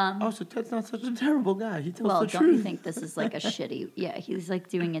 So Ted's not such a terrible guy. He tells the truth. Well, don't you think this is like a shitty... Yeah, he's like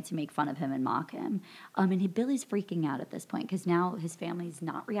doing it to make fun of him and mock him. And Billy's freaking out at this point because now his family's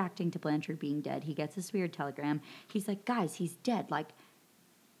not reacting to Blanchard being dead. He gets this weird telegram. He's like, guys, he's dead. Like,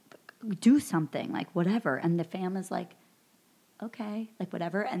 do something. Like, whatever. And the fam is like, okay, like,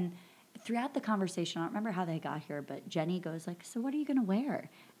 whatever. And throughout the conversation, I don't remember how they got here, but Jenny goes like, so what are you going to wear?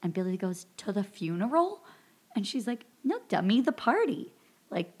 And Billy goes, to the funeral? And she's like, no, dummy, the party.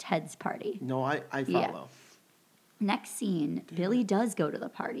 Like Ted's party. No, I follow. Yeah. Next scene, Billy does go to the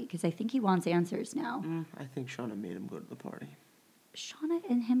party because I think he wants answers now. I think Shauna made him go to the party. Shauna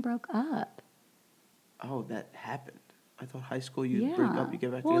and him broke up. Oh, that happened. I thought high school you break up, you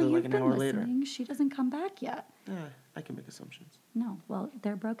get back together you've like an been hour listening. later. She doesn't come back yet. I can make assumptions. No, well,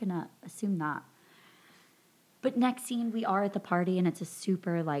 they're broken up. Assume not. But next scene, we are at the party, and it's a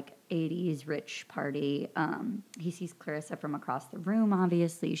super, like, 80s rich party. He sees Clarissa from across the room,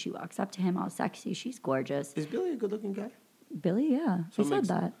 obviously. She walks up to him, all sexy. She's gorgeous. Is Billy a good-looking guy? Billy, yeah. So he said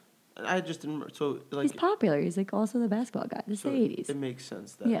that. I just didn't... So, like... He's popular. He's, like, also the basketball guy. This is the 80s. It makes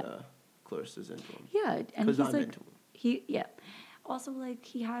sense that Clarissa's into him. Yeah. And because he's, I'm like, into him. Also, like,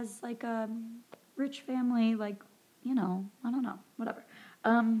 he has, like, a rich family, like, you know, I don't know. Whatever.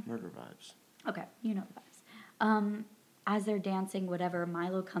 Murder vibes. Okay, you know the vibes. As they're dancing, whatever,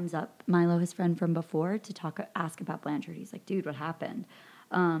 Milo comes up. Milo, his friend from before, to ask about Blanchard. He's like, dude, what happened?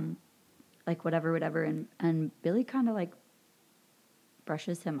 Like, whatever. And Billy kind of, like,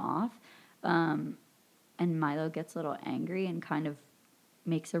 brushes him off. And Milo gets a little angry and kind of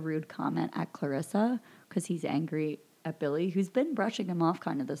makes a rude comment at Clarissa because he's angry at Billy, who's been brushing him off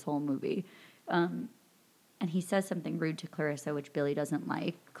kind of this whole movie. And he says something rude to Clarissa, which Billy doesn't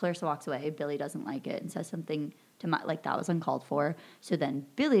like. Clarissa walks away. Billy doesn't like it and says something to like that was uncalled for. So then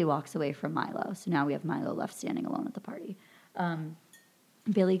Billy walks away from Milo. So now we have Milo left standing alone at the party.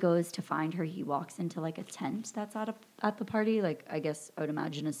 Billy goes to find her. He walks into like a tent that's at the party. Like, I guess I would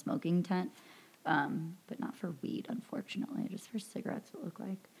imagine a smoking tent. But not for weed, unfortunately. Just for cigarettes, it look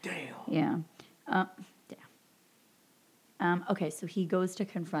like. Damn. Yeah. Damn. Okay, so he goes to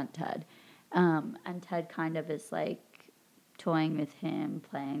confront Ted. And Ted kind of is like toying with him,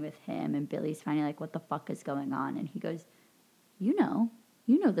 playing with him, and Billy's finally like, what the fuck is going on? And he goes, you know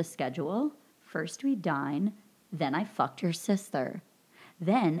the schedule. First we dine, then I fucked your sister.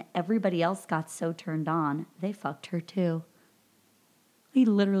 Then everybody else got so turned on, they fucked her too. He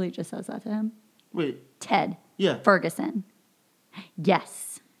literally just says that to him. Wait. Ted. Yeah. Ferguson.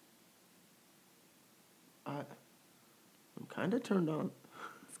 Yes. I'm kind of turned on.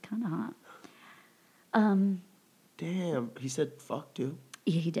 It's kind of hot. Damn, he said fuck too.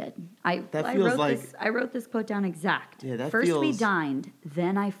 Yeah, he did. I wrote this quote down exact. Yeah, that First feels... we dined,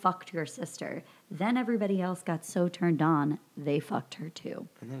 then I fucked your sister. Then everybody else got so turned on, they fucked her too.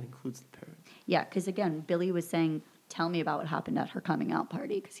 And that includes the parents. Yeah, because again, Billy was saying, tell me about what happened at her coming out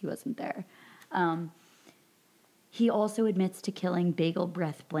party because he wasn't there. He also admits to killing Bagel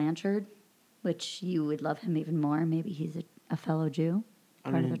Breath Blanchard, which you would love him even more. Maybe he's a fellow Jew.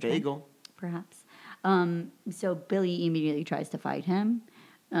 I mean, bagel. Perhaps. So Billy immediately tries to fight him.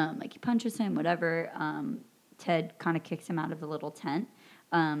 Like he punches him, whatever. Ted kind of kicks him out of the little tent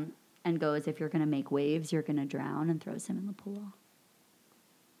and goes, if you're going to make waves, you're going to drown, and throws him in the pool.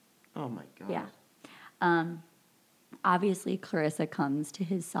 Oh, my God. Yeah. Obviously, Clarissa comes to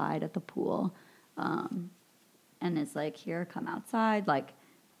his side at the pool and is like, here, come outside. Like,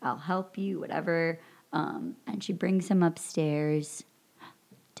 I'll help you, whatever. And she brings him upstairs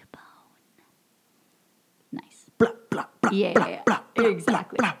to bone. Nice. Blah, blah, blah, Yeah, blah, yeah, yeah. blah, blah,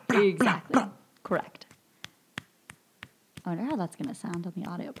 Exactly. blah, blah, Exactly. blah, blah. Correct. I wonder how that's going to sound on the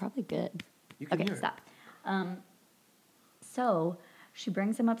audio. Probably good. You can Okay, hear it. stop. So she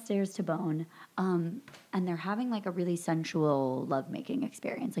brings him upstairs to bone, and they're having like a really sensual lovemaking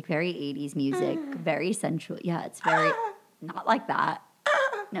experience, like very 80s music, very sensual. Yeah, it's very, not like that.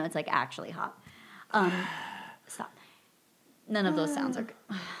 No, it's like actually hot. Stop. None of those sounds are good.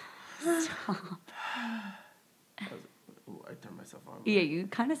 Stop. Ooh, I turned myself on. Yeah, you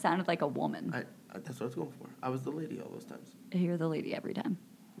kind of sounded like a woman. That's what I was going for. I was the lady all those times. You're the lady every time.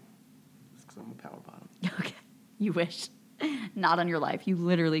 It's because I'm a power bottom. Okay. You wish. Not on your life. You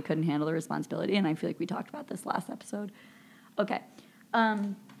literally couldn't handle the responsibility, and I feel like we talked about this last episode. Okay.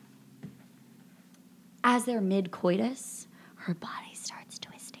 As they're mid-coitus, her body starts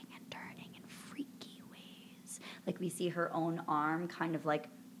twisting and turning in freaky ways. Like we see her own arm kind of like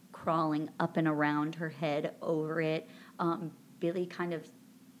crawling up and around her head over it. Billy kind of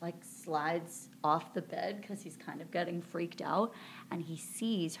like slides off the bed because he's kind of getting freaked out, and he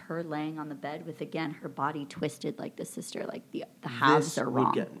sees her laying on the bed with, again, her body twisted like the sister, like the halves are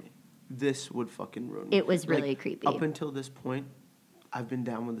wrong. This would get me. This would fucking ruin me. It was really creepy. Up until this point, I've been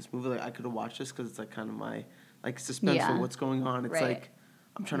down with this movie. Like, I could have watched this because it's like kind of my like suspense of what's going on. It's like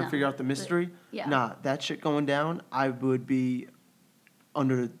I'm trying to figure out the mystery. Yeah. Nah, that shit going down, I would be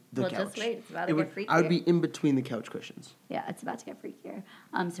under the couch. Just wait. It's about to get freakier. I would be in between the couch cushions. Yeah, it's about to get freakier.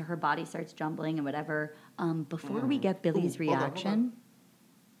 So her body starts jumbling and whatever. Before we get Billy's reaction.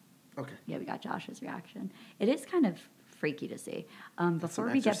 Hold on. Okay. Yeah, we got Josh's reaction. It is kind of freaky to see. Before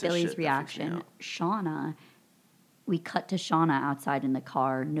some we get Exorcist Billy's shit that freaks me reaction, out. Shauna, we cut to Shauna outside in the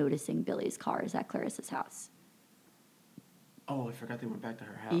car, noticing Billy's car is at Clarissa's house. Oh, I forgot they went back to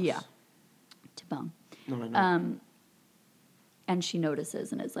her house. Yeah. To bone. No, I know. And she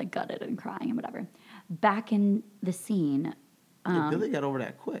notices and is like gutted and crying and whatever. Back in the scene. Billy got over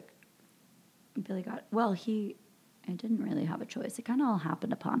that quick. Billy got, well, he didn't really have a choice. It kind of all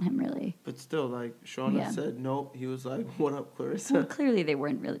happened upon him, really. But still, like, Shauna said no. He was like, what up, Clarissa? Well, clearly they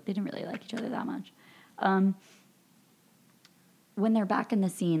didn't really like each other that much. When they're back in the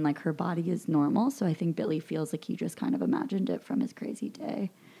scene, like, her body is normal, so I think Billy feels like he just kind of imagined it from his crazy day.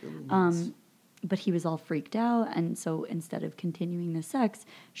 But he was all freaked out, and so instead of continuing the sex,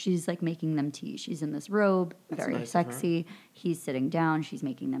 she's like making them tea. She's in this robe, very nice of sexy. He's sitting down, she's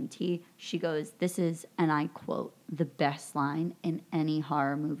making them tea. She goes, "This is," and I quote, "the best line in any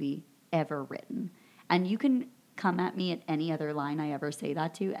horror movie ever written." And you can come at me at any other line I ever say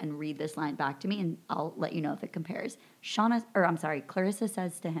that to and read this line back to me, and I'll let you know if it compares. Clarissa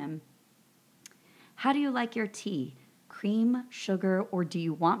says to him, "How do you like your tea? Cream, sugar, or do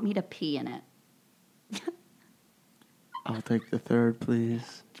you want me to pee in it?" I'll take the third,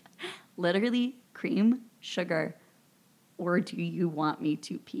 please. Literally, cream, sugar, or do you want me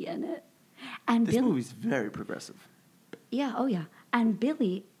to pee in it? And This movie's very progressive. Yeah, oh yeah. And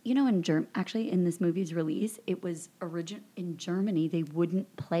Billy, you know, in this movie's release, it was in Germany. They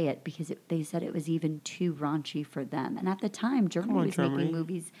wouldn't play it because they said it was even too raunchy for them. And at the time, Germany was making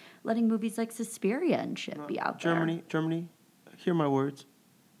movies, letting movies like Suspiria and shit be out there. Germany, hear my words.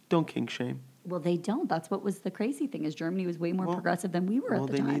 Don't kink shame. Well, they don't. That's what was the crazy thing, is Germany was way more progressive than we were at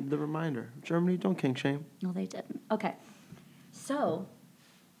the time. Well, they need the reminder. Germany, don't kink shame. No, they didn't. Okay. So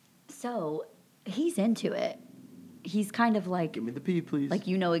he's into it. He's kind of like, give me the pee, please. Like,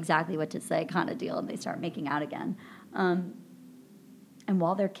 you know exactly what to say kind of deal, and they start making out again. And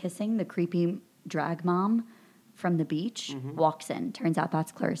while they're kissing, the creepy drag mom from the beach walks in. Turns out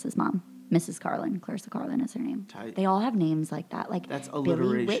that's Clarissa's mom, Mrs. Carlin. Clarissa Carlin is her name. Tight. They all have names like that. Like, that's Billy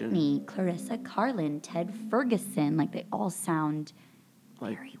alliteration. Whitney, Clarissa Carlin, Ted Ferguson. Like, they all sound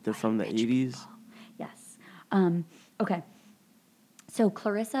like very they're from the 80s. People. Yes. Okay. So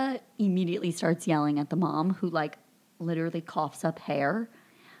Clarissa immediately starts yelling at the mom, who, like, literally coughs up hair.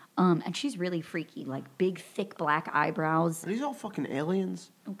 And she's really freaky, like big, thick black eyebrows. Are these all fucking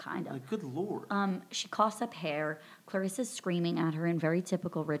aliens? Oh, kind of. Like, good lord. She coughs up hair. Clarissa's screaming at her in very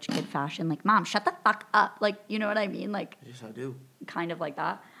typical rich kid fashion, like, Mom, shut the fuck up. Like, you know what I mean? Like, Yes, I do. kind of like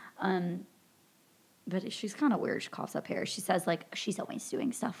that. But she's kind of weird. She coughs up hair. She says, like, she's always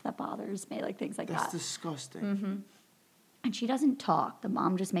doing stuff that bothers me, like things like That's that. disgusting. Mm-hmm. And she doesn't talk. The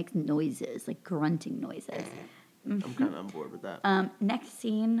mom just makes noises, like grunting noises. I'm kind of on board with that. Next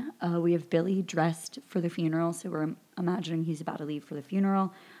scene, we have Billy dressed for the funeral. So we're imagining he's about to leave for the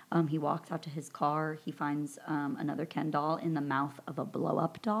funeral. He walks out to his car. He finds another Ken doll in the mouth of a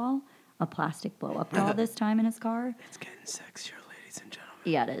blow-up doll, a plastic blow-up doll this time in his car. It's getting sexier, ladies and gentlemen.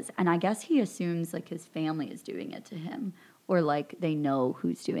 Yeah, it is. And I guess he assumes, like, his family is doing it to him. Or, like, they know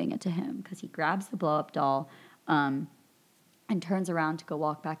who's doing it to him. Because he grabs the blow-up doll and turns around to go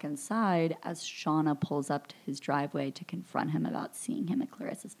walk back inside as Shauna pulls up to his driveway to confront him about seeing him at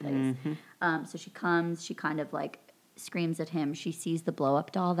Clarissa's place. Mm-hmm. So she comes, she kind of, like, screams at him. She sees the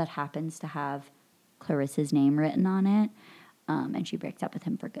blow-up doll that happens to have Clarissa's name written on it. And she breaks up with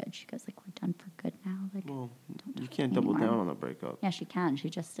him for good. She goes, like, we're done for good now. Like, Well, don't you talk can't to me double anymore. down on the breakup. Yeah, she can. She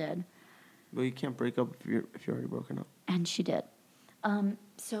just did. But you can't break up if you're already broken up. And she did.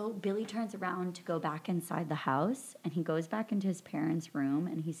 So Billy turns around to go back inside the house, and he goes back into his parents' room,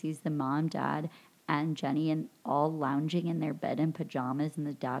 and he sees the mom, dad, and Jenny and all lounging in their bed in pajamas, and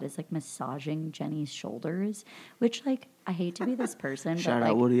the dad is, like, massaging Jenny's shoulders, which, like, I hate to be this person, Shout but,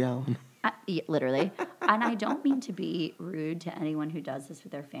 out like, Woody Allen. yeah, literally. And I don't mean to be rude to anyone who does this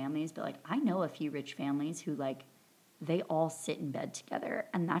with their families, but, like, I know a few rich families who, like, they all sit in bed together,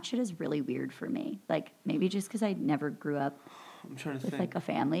 and that shit is really weird for me. Like, maybe just because I never grew up I'm trying to with, think. like, a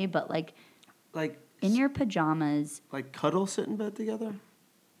family, but, like, Like in your pajamas, like cuddle, sit in bed together.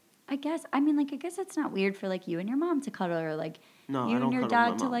 I guess it's not weird for, like, you and your mom to cuddle, or, like, No, you I don't and your cuddle with my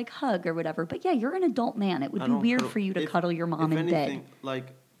dad to, mom. like, hug or whatever. But yeah, you're an adult man. It would I be don't weird cuddle- for you to if- cuddle your mom if in anything, bed.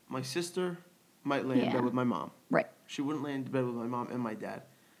 Like my sister might lay in Yeah. bed with my mom. Right. She wouldn't lay in bed with my mom and my dad.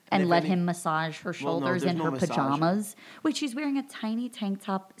 And if let any- him massage her Well, no, shoulders there's in no her massaging. pajamas. Wait, she's wearing a tiny tank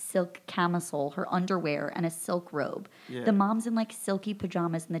top, silk camisole, her underwear, and a silk robe. Yeah. The mom's in, like, silky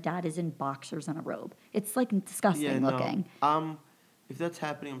pajamas, and the dad is in boxers and a robe. It's, like, disgusting Yeah, looking. no. If that's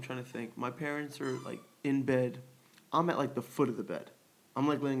happening, I'm trying to think. My parents are like in bed. I'm at like the foot of the bed. I'm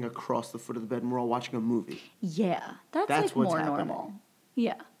like laying across the foot of the bed, and we're all watching a movie. Yeah, that's That's like what's more happening. normal.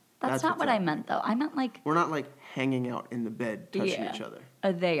 Yeah, that's That's not what's what I happening. meant, though. I meant, like, We're not like hanging out in the bed touching yeah, each other.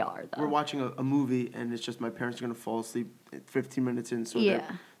 They are, though. We're watching a movie, and it's just my parents are gonna fall asleep 15 minutes in, so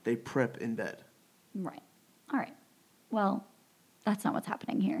Yeah. they prep in bed. Right. All right. Well, that's not what's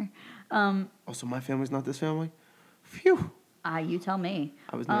happening here. Also, my family's not this family. Phew. You tell me.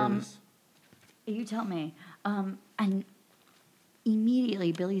 I was nervous. You tell me. And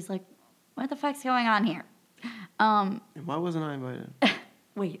immediately Billy's like, what the fuck's going on here? And why wasn't I invited?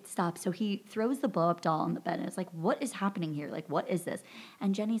 Wait, stop. So he throws the blow-up doll on the bed and is like, what is happening here? Like, what is this?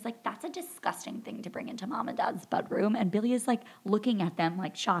 And Jenny's like, that's a disgusting thing to bring into mom and dad's bedroom. And Billy is, like, looking at them,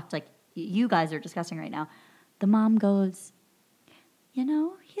 like, shocked, like, you guys are disgusting right now. The mom goes, you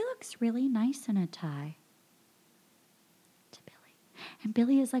know, he looks really nice in a tie. To Billy. And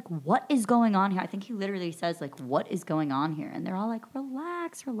Billy is like, what is going on here? I think he literally says, like, what is going on here? And they're all like,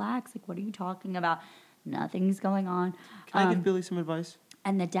 relax, relax. Like, what are you talking about? Nothing's going on. Can I give Billy some advice?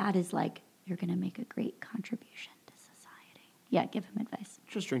 And the dad is like, you're going to make a great contribution to society. Yeah, give him advice.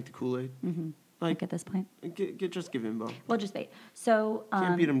 Just drink the Kool-Aid. Mm-hmm. Like, Like, at this point. just give him bone. We'll just wait. So,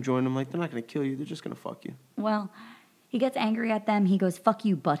 Can't beat him, join him. Like, they're not going to kill you. They're just going to fuck you. well, he gets angry at them. He goes, fuck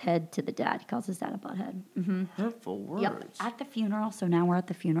you, butthead, to the dad. He calls his dad a butthead. Mm-hmm. Hurtful words. Yep, at the funeral. So now we're at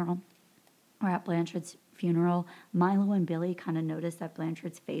the funeral. We're at Blanchard's funeral. Milo and Billy kind of notice that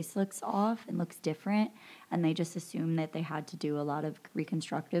Blanchard's face looks off and looks different, and they just assume that they had to do a lot of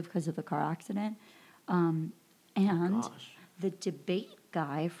reconstructive because of the car accident. And Gosh. the debate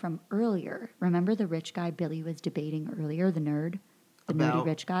guy from earlier, remember the rich guy Billy was debating earlier, the nerd? The nerdy About?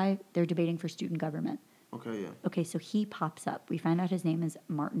 rich guy? They're debating for student government. Okay, yeah. Okay, so he pops up. We find out his name is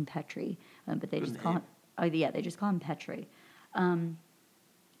Martin Petrie, but they Good just call him. name. Oh yeah, they just call him Petrie.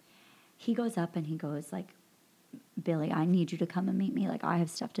 He goes up and he goes like, Billy, I need you to come and meet me. Like, I have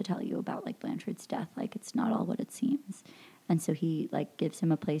stuff to tell you about, like, Blanchard's death. Like, it's not all what it seems. And so he, like, gives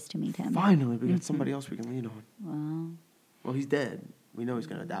him a place to meet him. Finally, we got somebody else we can lean on. Well, Well, he's dead. We know he's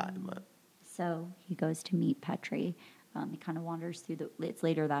going to die, but... so he goes to meet Petrie. He kind of wanders through it's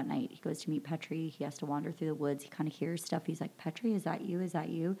later that night. He goes to meet Petrie. He has to wander through the woods. He kind of hears stuff. He's like, Petrie, is that you? Is that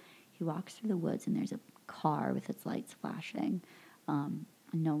you? He walks through the woods, and there's a car with its lights flashing.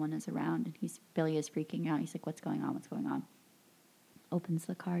 And no one is around. And Billy is freaking out. He's like, what's going on? What's going on? opens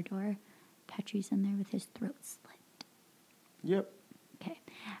the car door. Petrie's in there with his throat slit. Yep. Okay.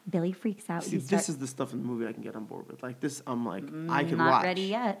 Billy freaks out. See, this is the stuff in the movie I can get on board with. Like this, I'm like, I can not watch. ready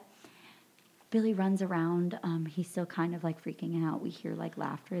yet. Billy runs around. He's still kind of like freaking out. We hear like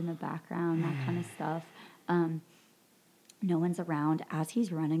laughter in the background, that kind of stuff. No one's around. As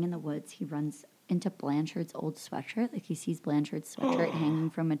he's running in the woods, he runs into Blanchard's old sweatshirt. Like he sees Blanchard's sweatshirt hanging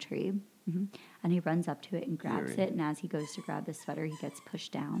from a tree. And he runs up to it and grabs it. And as he goes to grab the sweater, he gets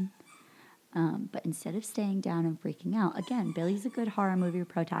pushed down. But instead of staying down and freaking out, again, Billy's a good horror movie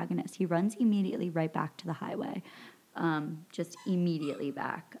protagonist. He runs immediately right back to the highway. Just immediately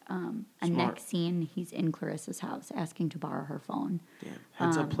back. And next scene, he's in Clarissa's house asking to borrow her phone. Damn.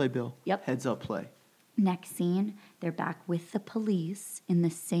 Heads up play, Bill. Yep. Heads up play. Next scene, they're back with the police in the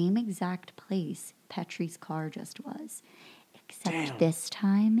same exact place Petrie's car just was. Except this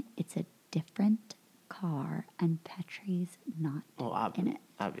time, it's a different car, and Petrie's not in it.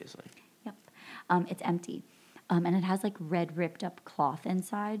 Obviously. Yep. It's empty. And it has like red ripped up cloth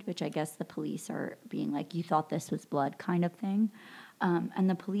inside, which I guess the police are being like, you thought this was blood kind of thing. And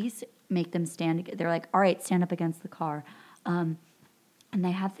the police make them stand. They're like, all right, stand up against the car. And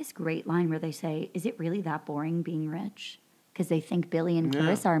they have this great line where they say, is it really that boring being rich? Because they think Billy and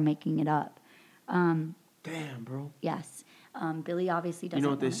Clarissa are making it up. Damn, bro. Yes. Billy obviously doesn't You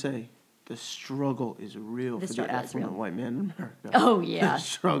know what they say? The struggle is real for the affluent white man in America. Oh, yeah. The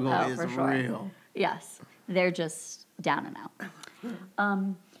struggle is real. Yes. They're just down and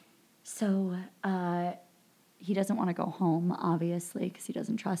out. So he doesn't want to go home, obviously, because he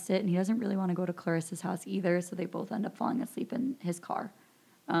doesn't trust it. And he doesn't really want to go to Clarissa's house either. So they both end up falling asleep in his car.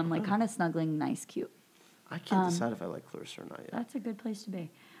 Like kind of snuggling, nice, cute. I can't decide if I like Clarissa or not yet. That's a good place to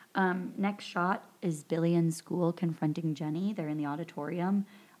be. Next shot is Billy in school confronting Jenny. They're in the auditorium.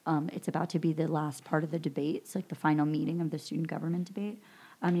 It's about to be the last part of the debate. It's like the final meeting of the student government debate.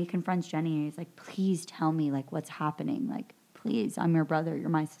 He confronts Jenny and he's like, please tell me like what's happening. Like, please, I'm your brother, you're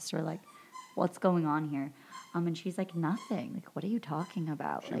my sister. Like, what's going on here? And she's like, nothing. Like, what are you talking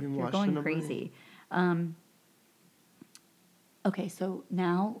about? Like, you're going crazy. Okay, so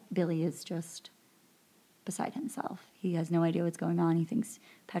now Billy is just beside himself. He has no idea what's going on. He thinks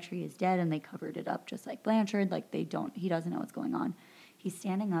Petrie is dead and they covered it up just like Blanchard. Like, he doesn't know what's going on. He's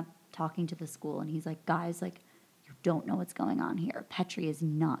standing up talking to the school and he's like, guys, like, you don't know what's going on here. Petrie is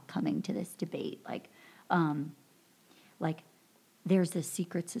not coming to this debate. Like, there's this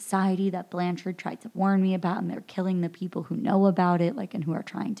secret society that Blanchard tried to warn me about, and they're killing the people who know about it, like, and who are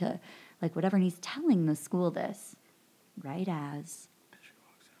trying to, like, whatever. And he's telling the school this right as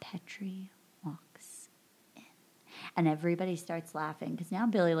Petrie walks in. And everybody starts laughing because now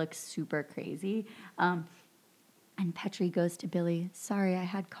Billy looks super crazy. And Petrie goes to Billy, sorry, I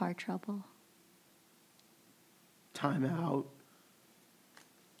had car trouble. Time out.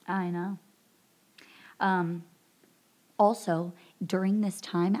 I know. Also, during this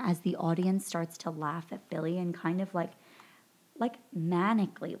time, as the audience starts to laugh at Billy and kind of like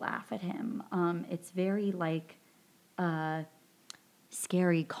manically laugh at him, it's very like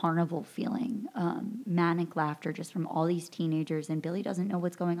scary carnival feeling, manic laughter just from all these teenagers, and Billy doesn't know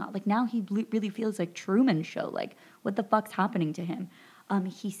what's going on. Like now he really feels like Truman Show. Like what the fuck's happening to him?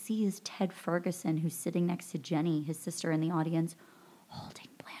 He sees Ted Ferguson, who's sitting next to Jenny, his sister, in the audience, holding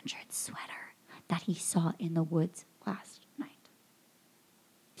Blanchard's sweater that he saw in the woods last night.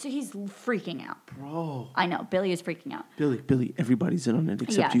 So he's freaking out. Bro. I know. Billy is freaking out. Billy, everybody's in on it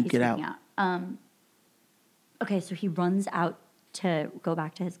except you. Get out. Okay, so he runs out to go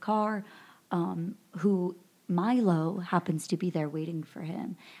back to his car, who Milo happens to be there waiting for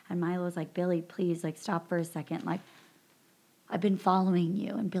him. And Milo's like, Billy, please, like, stop for a second. Like, I've been following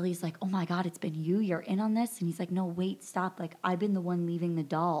you. And Billy's like, oh my God, it's been you? You're in on this? And he's like, no, wait, stop. Like, I've been the one leaving the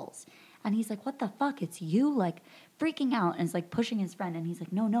dolls. And he's like, what the fuck? It's you? Like, freaking out. And it's like pushing his friend. And he's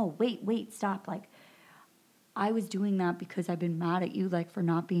like, no, wait, stop. Like, I was doing that because I've been mad at you, like, for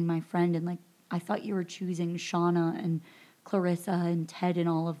not being my friend. And, like, I thought you were choosing Shauna and Clarissa and Ted and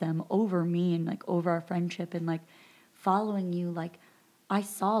all of them over me and, like, over our friendship. And, like, following you, like, I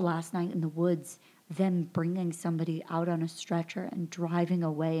saw last night in the woods them bringing somebody out on a stretcher and driving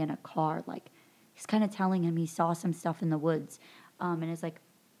away in a car. Like, he's kind of telling him he saw some stuff in the woods. And it's like,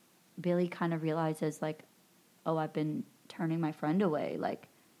 Billy kind of realizes, like, oh, I've been turning my friend away. Like,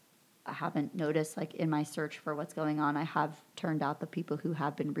 I haven't noticed, like, in my search for what's going on, I have turned out the people who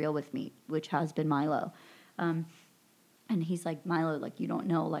have been real with me, which has been Milo. And he's like, Milo, like, you don't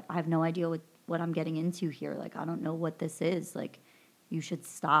know. Like, I have no idea what I'm getting into here. Like, I don't know what this is. Like, you should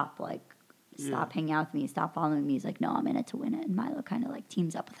stop. Like, stop hanging out with me. Stop following me. He's like, no, I'm in it to win it. And Milo kind of, like,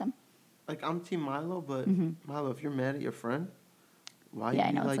 teams up with him. Like, I'm Team Milo, but Milo, if you're mad at your friend, Why Yeah, are I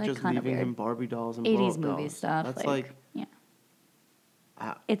you know, it's, like like, just kinda leaving weird. him Barbie dolls and 80s blow-up movie dolls? stuff. That's yeah.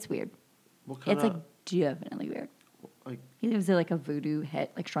 uh, It's weird. what kind It's, like, of definitely weird. like He lives in, like, a voodoo head,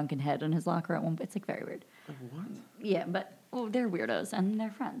 like, shrunken head in his locker at one point. It's, like, very weird. what? Yeah, but they're weirdos, and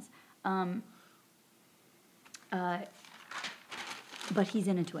they're friends. But he's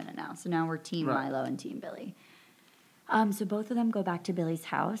into it now, so now we're Team Right. Milo and Team Billy. So both of them go back to Billy's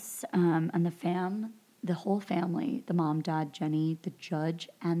house, and the whole family, the mom, dad, Jenny, the judge,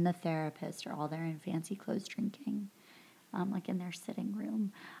 and the therapist are all there in fancy clothes drinking, like in their sitting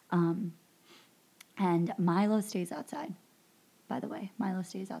room. And Milo stays outside, by the way. Milo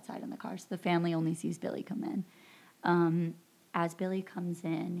stays outside in the car, so the family only sees Billy come in. As Billy comes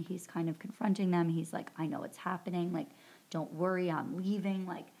in, he's kind of confronting them. He's like, I know what's happening. Like, don't worry, I'm leaving.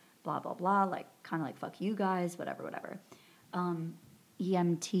 Like, blah, blah, blah. Like, kind of like, fuck you guys, whatever, whatever.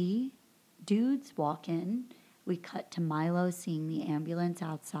 EMT dudes walk in. We cut to Milo seeing the ambulance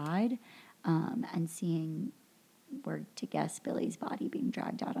outside and seeing, we're to guess, Billy's body being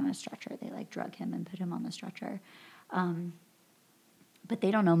dragged out on a stretcher. They, like, drug him and put him on the stretcher. But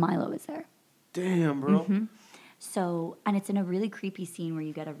they don't know Milo is there. Damn, bro. Mm-hmm. So, and it's in a really creepy scene where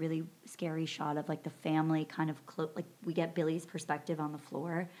you get a really scary shot of, like, the family kind of, like, we get Billy's perspective on the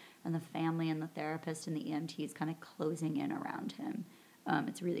floor, and the family and the therapist and the EMTs kind of closing in around him.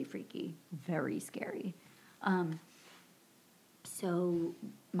 It's really freaky, very scary. So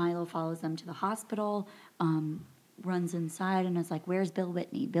Milo follows them to the hospital, runs inside and is like, where's Bill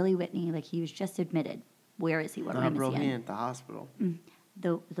Whitney? Billy Whitney, like, he was just admitted. Where is he? What room bro, is he he in? ain't at the hospital.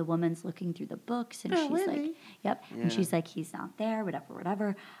 The woman's looking through the books, and Bill she's Whitney. like, yep. Yeah. And she's like, he's not there, whatever,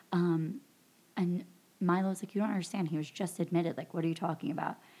 whatever. And Milo's like, you don't understand. He was just admitted. Like, what are you talking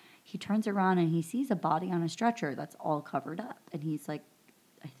about? He turns around and he sees a body on a stretcher that's all covered up. And he's like,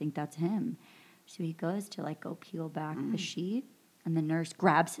 I think that's him. So he goes to, like, go peel back the sheet. And the nurse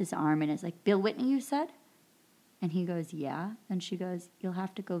grabs his arm and is like, Bill Whitney, you said? And he goes, yeah. And she goes, you'll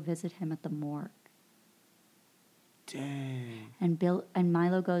have to go visit him at the morgue. Dang. And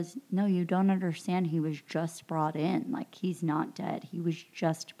Milo goes, no, you don't understand. He was just brought in. Like, he's not dead. He was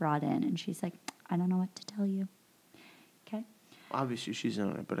just brought in. And she's like, I don't know what to tell you. Okay? Obviously, she's in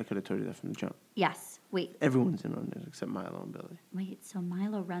on it, but I could have told you that from the jump. Yes. Wait. Everyone's in on it except Milo and Billy. Wait. So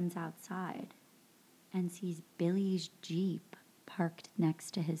Milo runs outside and sees Billy's Jeep parked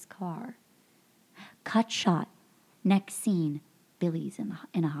next to his car. Cut shot. Next scene. Billy's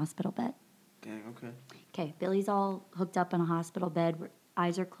in a hospital bed. Dang, okay. Okay, Billy's all hooked up in a hospital bed.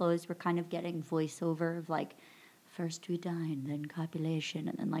 Eyes are closed. We're kind of getting voiceover of, like, first we dine, then copulation,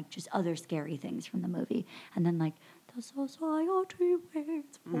 and then, like, just other scary things from the movie. And then, like, the society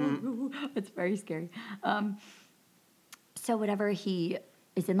waits for you. It's very scary. So whatever, he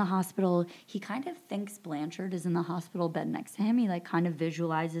is in the hospital. He kind of thinks Blanchard is in the hospital bed next to him. He, like, kind of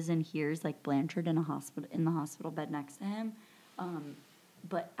visualizes and hears, like, Blanchard in the hospital bed next to him.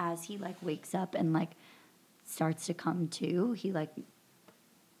 But as he, like, wakes up and, like, starts to come to, he, like,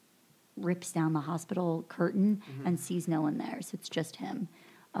 rips down the hospital curtain and sees no one there. So it's just him.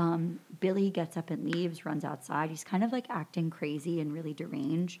 Billy gets up and leaves, runs outside. He's kind of, like, acting crazy and really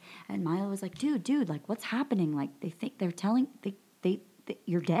deranged. And Milo was like, dude, like, what's happening? Like, they think they're telling, they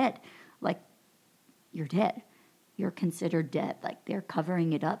you're dead. Like, you're dead. You're considered dead. Like, they're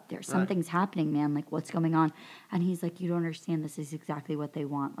covering it up. There's something's happening, man. Like, what's going on? And he's like, you don't understand. This is exactly what they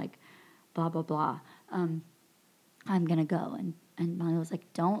want. Like, blah, blah, blah. I'm going to go. And Milo was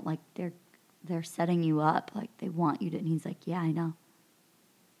like, don't. Like, they're setting you up. Like, they want you to. And he's like, yeah, I know.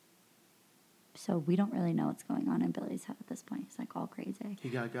 So we don't really know what's going on in Billy's head at this point. He's, like, all crazy. He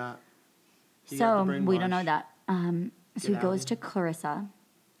got. He So got the we don't know brainwash. that. So he Get out goes of to Clarissa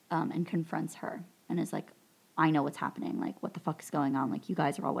and confronts her and is like, I know what's happening. Like, what the fuck is going on? Like, you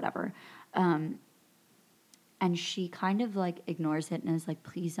guys are all whatever. And she kind of, like, ignores it and is like,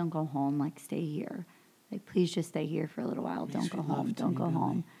 please don't go home. Like, stay here. Like, please just stay here for a little while. Don't go home. Don't go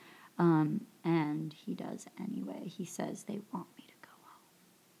home. And he does anyway. He says, they want me to go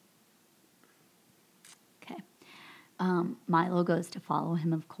home. Okay. Milo goes to follow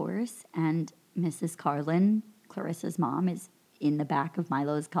him, of course. And Mrs. Carlin, Clarissa's mom, is in the back of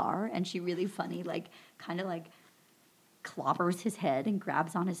Milo's car. And she really funny, like, kind of, like, clobbers his head and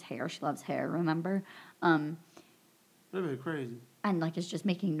grabs on his hair. She loves hair, remember? That'd be crazy. And, like, is just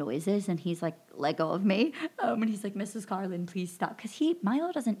making noises, and he's like, let go of me. And he's like, Mrs. Carlin, please stop. Because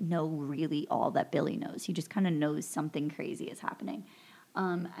Milo doesn't know really all that Billy knows. He just kind of knows something crazy is happening.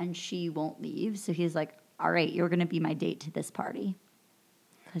 And she won't leave, so he's like, all right, you're going to be my date to this party.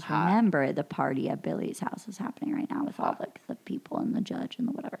 Because remember, the party at Billy's house is happening right now with all the people and the judge and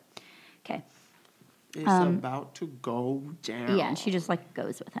the whatever. Okay. It's about to go down. Yeah, and she just like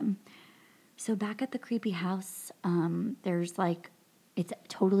goes with him. So back at the creepy house, there's like, it's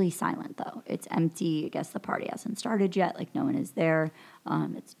totally silent though. It's empty. I guess the party hasn't started yet. Like no one is there.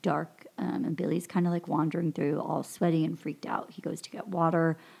 It's dark, and Billy's kind of like wandering through, all sweaty and freaked out. He goes to get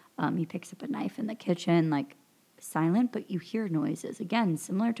water. He picks up a knife in the kitchen, like silent, but you hear noises again,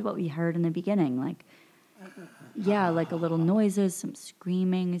 similar to what we heard in the beginning. Like, yeah, like a little noises, some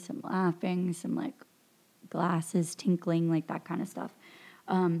screaming, some laughing, some like glasses tinkling, like that kind of stuff.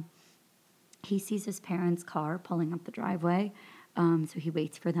 He sees his parents' car pulling up the driveway, so he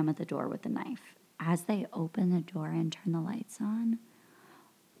waits for them at the door with the knife. As they open the door and turn the lights on,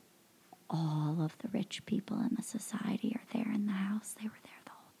 all of the rich people in the society are there in the house. They were there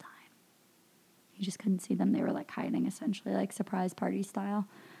the whole time. He just couldn't see them. They were like hiding, essentially, like surprise party style.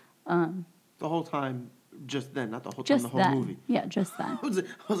 The whole time, just then, not the whole time, Just the whole then. movie. Yeah, just then. I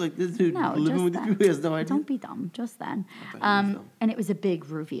was like, this dude No, living just with then. these people, he has no idea. Don't be dumb. Just then. I thought he was dumb. And it was a big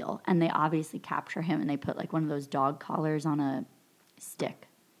reveal. And they obviously capture him, and they put like one of those dog collars on a stick.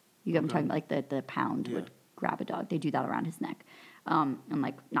 You get what I'm talking about? Like the pound would grab a dog. They do that around his neck, and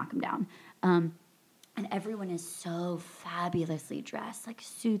like knock him down. And everyone is so fabulously dressed, like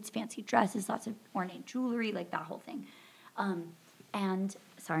suits, fancy dresses, lots of ornate jewelry, like that whole thing. And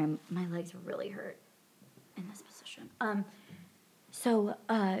sorry, my legs really hurt in this position. So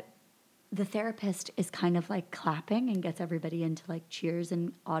the therapist is kind of like clapping and gets everybody into like cheers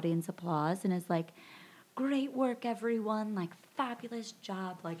and audience applause and is like, great work, everyone, like fabulous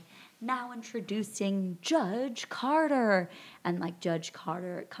job, like now introducing Judge Carter. And like Judge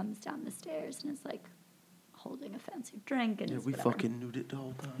Carter comes down the stairs and is like holding a fancy drink. And Yeah, is we whatever. fucking knew it the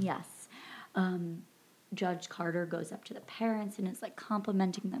whole time. Yes. Judge Carter goes up to the parents and is like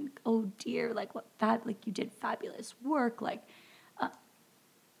complimenting them. Oh dear, like like you did fabulous work. Like,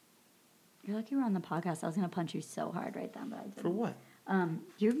 you're lucky we're on the podcast. I was gonna punch you so hard right then, but I didn't. For what?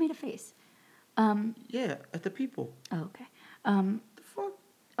 You made a face. Yeah, at the people. Oh, okay. The fuck?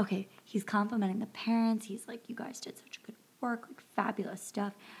 Okay, he's complimenting the parents. He's like, you guys did such good work, like fabulous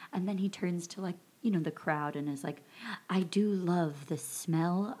stuff. And then he turns to like, the crowd and is like, I do love the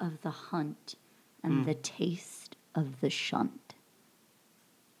smell of the hunt and the taste of the shunt.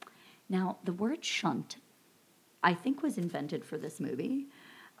 Now, the word shunt, I think, was invented for this movie.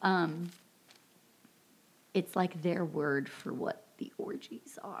 It's like their word for what the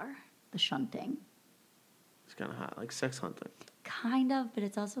orgies are, the shunting. It's kind of hot, like sex hunting. Kind of, but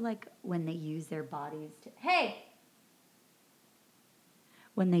it's also like when they use their bodies to... Hey!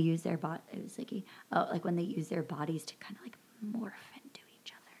 When they use their it was Ziggy. Oh, like when they use their bodies to kind of like morph into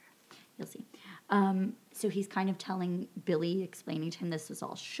each other. You'll see. So he's kind of telling Billy, explaining to him this was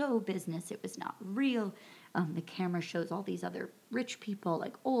all show business. It was not real. The camera shows all these other rich people,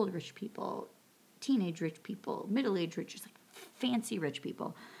 like old rich people, teenage rich people, middle-aged rich, just like fancy rich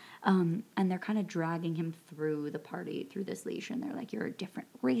people. And they're kind of dragging him through the party, through this leash. And they're like, you're a different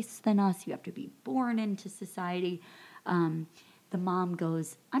race than us. You have to be born into society. The mom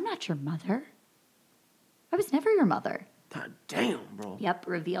goes, I'm not your mother. I was never your mother. God damn, bro. Yep,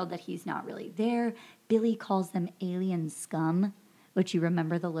 revealed that he's not really there. Billy calls them alien scum, which you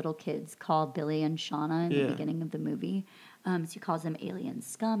remember the little kids called Billy and Shauna in the beginning of the movie. So he calls them alien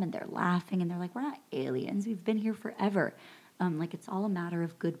scum, and they're laughing, and they're like, we're not aliens. We've been here forever. Like, it's all a matter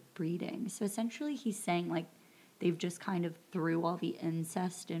of good breeding. So essentially he's saying, like, they've just kind of, through all the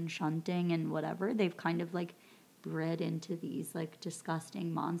incest and shunting and whatever, they've kind of, like, bred into these, like,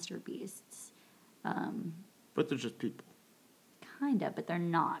 disgusting monster beasts. But they're just people. Kind of, but they're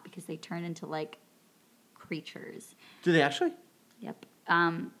not, because they turn into, like, creatures. Do they actually? Yep.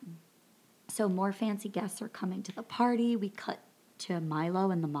 So more fancy guests are coming to the party. We cut to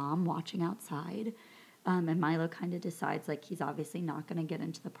Milo and the mom watching outside. And Milo kind of decides, like, he's obviously not going to get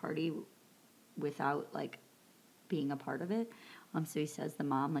into the party without, like, being a part of it. So he says to the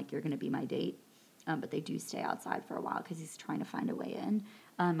mom, like, you're going to be my date. But they do stay outside for a while because he's trying to find a way in.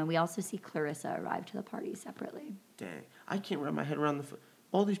 And we also see Clarissa arrive to the party separately. Dang. I can't wrap my head around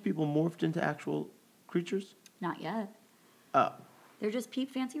all these people morphed into actual creatures? Not yet. Oh. They're just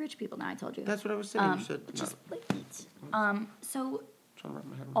fancy rich people now, I told you. That's what I was saying. You said just not. eat. So Trying to wrap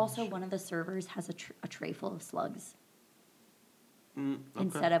my head around also this one of the servers has a tray full of slugs okay.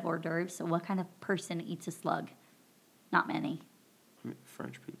 instead of hors d'oeuvres. So what kind of person eats a slug? Not many. I mean,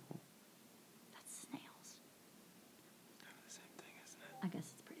 French people. That's snails. Kind of the same thing, isn't it? I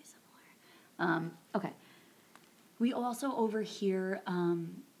guess it's pretty similar. Okay. We also overhear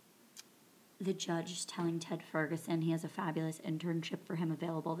the judge telling Ted Ferguson he has a fabulous internship for him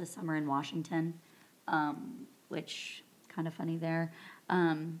available this summer in Washington, which kind of funny there.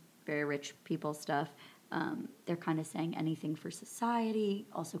 very rich people stuff. They're kind of saying anything for society.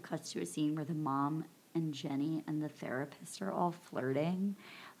 Also cuts to a scene where the mom and Jenny and the therapist are all flirting.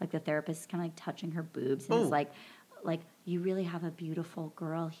 Like the therapist is kind of like touching her boobs and is like, you really have a beautiful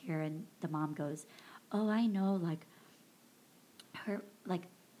girl here. And the mom goes, oh, I know, like her, like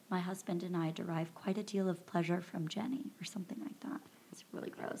my husband and I derive quite a deal of pleasure from Jenny or something like that. It's really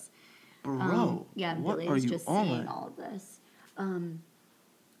gross. Bro, Yeah, what Billy are is you just on? saying all of this.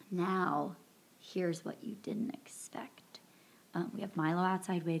 Now, here's what you didn't expect. We have Milo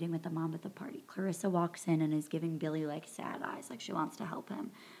outside waiting with the mom at the party. Clarissa walks in and is giving Billy like sad eyes, like she wants to help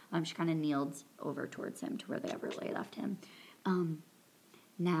him. She kind of kneeled over towards him to where they really left him.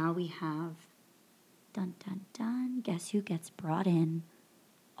 Now we have, dun dun dun, guess who gets brought in,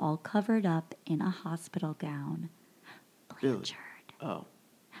 all covered up in a hospital gown? Blanchard. Billy. Oh.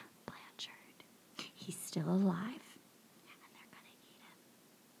 Blanchard. He's still alive, and they're gonna eat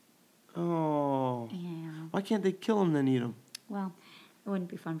him. Oh. Yeah. Why can't they kill him then eat him? Well, it wouldn't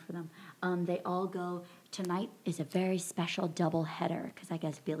be fun for them. They all go, tonight is a very special double header, because I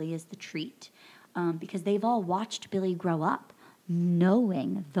guess Billy is the treat. Because they've all watched Billy grow up,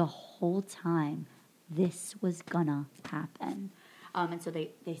 knowing the whole time this was gonna happen. And so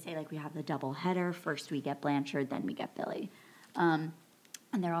they say, like, we have the double header. First we get Blanchard, then we get Billy. And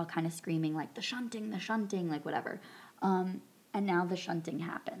they're all kind of screaming, like, the shunting, like, whatever. And now the shunting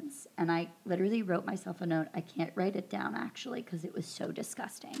happens. And I literally wrote myself a note. I can't write it down, actually, because it was so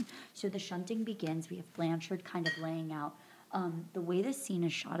disgusting. So the shunting begins. We have Blanchard kind of laying out. The way this scene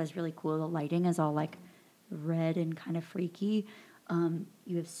is shot is really cool. The lighting is all, like, red and kind of freaky.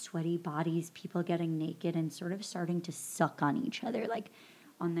 You have sweaty bodies, people getting naked and sort of starting to suck on each other, like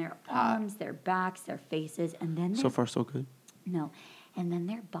on their arms, their backs, their faces. And then So far, so good. No. And then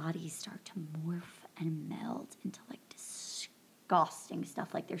their bodies start to morph and meld into, like, disgusting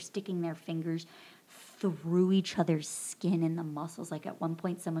stuff. Like, they're sticking their fingers through each other's skin and the muscles. Like, at one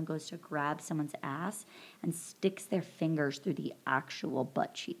point, someone goes to grab someone's ass and sticks their fingers through the actual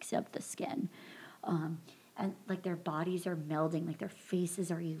butt cheeks of the skin. And, like, their bodies are melding. Like, their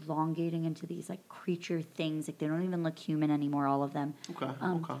faces are elongating into these, like, creature things. Like, they don't even look human anymore, all of them.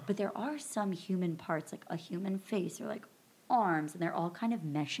 Okay. But there are some human parts, like a human face or, like, arms, and they're all kind of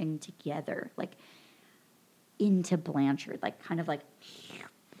meshing together, like, into Blanchard, like, kind of like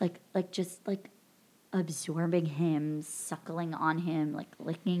just, like, absorbing him, suckling on him, like,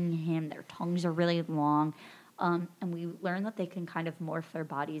 licking him. Their tongues are really long. And we learn that they can kind of morph their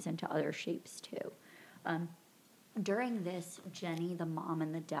bodies into other shapes, too. During this, Jenny, the mom,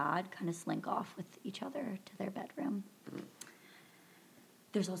 and the dad kind of slink off with each other to their bedroom.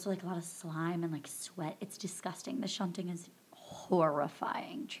 There's also, like, a lot of slime and, like, sweat. It's disgusting. The shunting is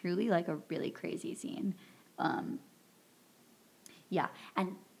horrifying. Truly, like, a really crazy scene. Yeah,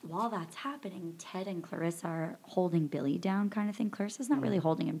 and while that's happening, Ted and Clarissa are holding Billy down kind of thing. Clarissa's not really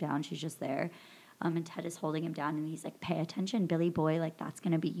holding him down. She's just there. And Ted is holding him down, and he's like, pay attention, Billy boy. Like, that's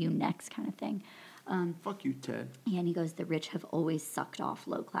going to be you next kind of thing. Fuck you, Ted. Yeah, and he goes, the rich have always sucked off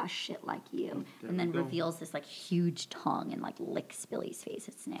low-class shit like you. There and then we go. reveals this, like, huge tongue and, like, licks Billy's face.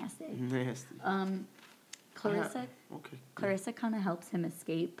 It's nasty. Nasty. Clarissa Okay. Clarissa kind of helps him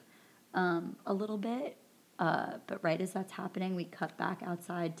escape a little bit. But right as that's happening, we cut back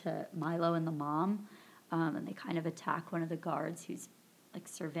outside to Milo and the mom. And they kind of attack one of the guards who's, like,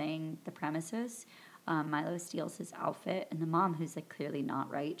 surveying the premises. Milo steals his outfit, and the mom, who's, like, clearly not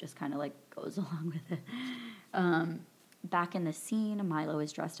right, just kind of, like, goes along with it. Back in the scene, Milo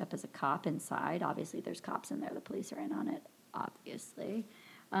is dressed up as a cop inside. Obviously, there's cops in there. The police are in on it, obviously.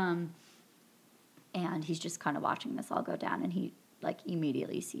 And he's just kind of watching this all go down, and he, like,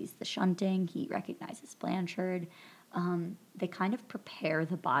 immediately sees the shunting. He recognizes Blanchard. They kind of prepare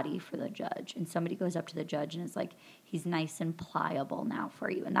the body for the judge, and somebody goes up to the judge and is like, he's nice and pliable now for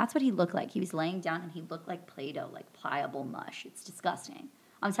you. And that's what he looked like. He was laying down, and he looked like Play-Doh, like pliable mush. It's disgusting.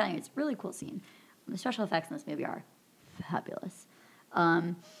 I'm telling you, it's a really cool scene. The special effects in this movie are fabulous.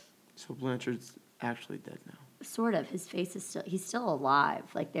 So Blanchard's actually dead now. Sort of. His face is he's still alive.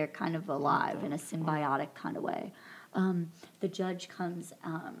 Like, they're kind of alive in a symbiotic kind of way. The judge comes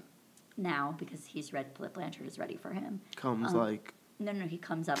now because Blanchard is ready for him. Comes like... No, he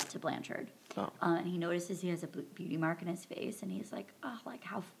comes up to Blanchard. Oh. And he notices he has a beauty mark in his face, and he's like, oh, like,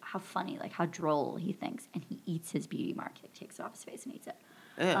 how funny, like, how droll, he thinks. And he eats his beauty mark. He takes it off his face and eats it.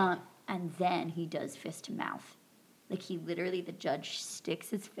 Yeah. And then he does fist to mouth. Like, he literally, the judge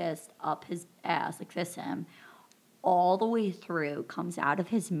sticks his fist up his ass, like, fists him, all the way through, comes out of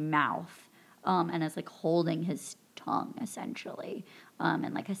his mouth, and is, like, holding his tongue, essentially,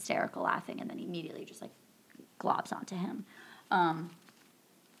 and, like, hysterical laughing, and then immediately just, like, globs onto him.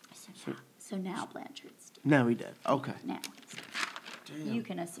 So now Blanchard's dead. Now he dead. Okay. Now he's dead. Damn. You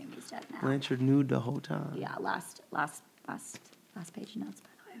can assume he's dead now. Blanchard knew the whole time. Yeah, last page of notes, by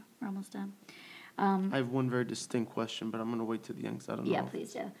the way. We're almost done. I have one very distinct question, but I'm going to wait till the end because I don't know. Yeah,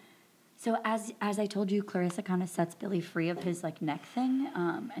 please do. So as I told you, Clarissa kind of sets Billy free of his like neck thing,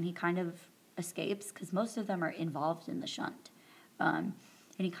 and he kind of escapes because most of them are involved in the shunt.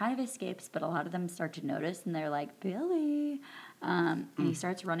 And he kind of escapes, but a lot of them start to notice, and they're like, Billy. And he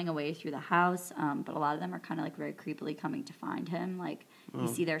starts running away through the house, but a lot of them are kind of like very creepily coming to find him. Like, you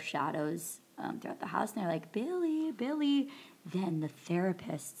see their shadows throughout the house, and they're like, Billy, Billy. Then the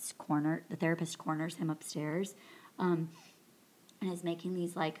therapist corners him upstairs and is making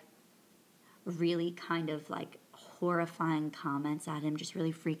these, like, really kind of, like, horrifying comments at him, just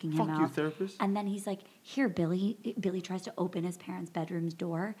really freaking him out. Fuck you, therapist. And then he's like, here, Billy. Billy tries to open his parents' bedroom's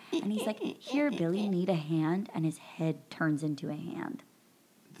door. And he's like, here, Billy, need a hand. And his head turns into a hand.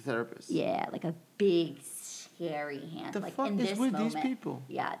 The therapist. Yeah, like a big, scary hand. The like fuck in is this with moment, these people?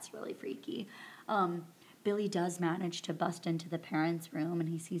 Yeah, it's really freaky. Billy does manage to bust into the parents' room, and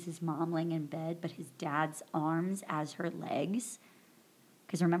he sees his mom laying in bed, but his dad's arms as her legs.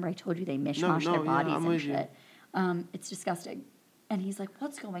 Because remember, I told you they mishmash their bodies and shit. It's disgusting. And he's like,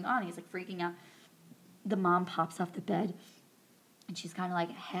 what's going on? He's like freaking out. The mom pops off the bed, and she's kind of like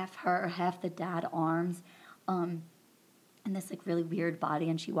half her, half the dad arms, and this like really weird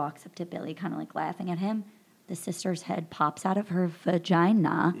body. And she walks up to Billy, kind of like laughing at him. The sister's head pops out of her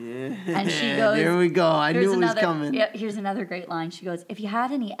vagina. Yeah. And she goes, there we go. I knew it was coming. Yeah, here's another great line. She goes, if you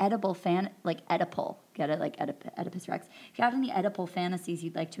had any edible like Oedipal, get it? Like Oedipus Rex. If you had any Oedipal fantasies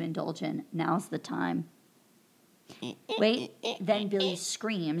you'd like to indulge in, now's the time. Wait, then Billy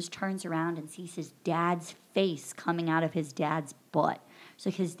screams, turns around, and sees his dad's face coming out of his dad's butt. So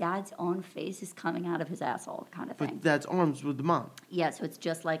his dad's own face is coming out of his asshole, kind of thing. But dad's arms with the mom. Yeah, so it's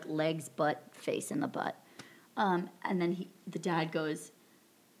just like legs, butt, face in the butt. And then the dad goes,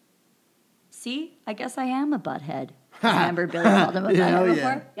 see, I guess I am a butthead. Remember Billy called him a butthead before?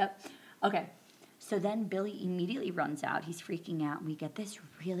 Yeah. Yep. Okay. So then Billy immediately runs out. He's freaking out. And we get this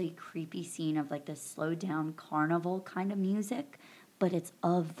really creepy scene of like this slowed down carnival kind of music, but it's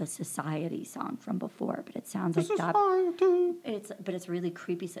of the Society song from before. But it sounds like that. But it's really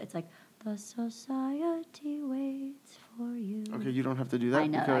creepy. So it's like, the Society waits for you. Okay, you don't have to do that. I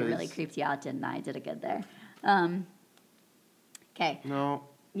know, I really creeped you out, didn't I? I did it good there. Okay. No.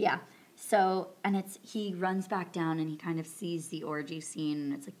 Yeah. So, and he runs back down and he kind of sees the orgy scene,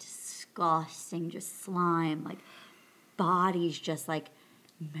 and it's like disgusting, just slime, like bodies just like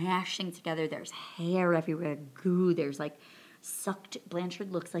mashing together. There's hair everywhere, goo. There's like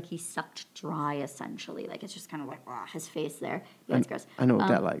Blanchard looks like he's sucked dry essentially. Like it's just kind of like, his face there. Yeah, it's gross. I know what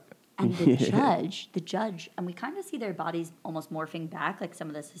that like. And the judge, and we kind of see their bodies almost morphing back, like some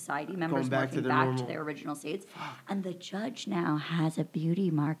of the Society members morphing back to their original states. And the judge now has a beauty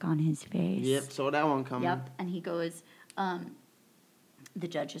mark on his face. Yep, saw that one coming. Yep, and he goes, the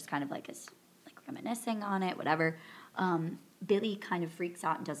judge is kind of like is like reminiscing on it, whatever. Billy kind of freaks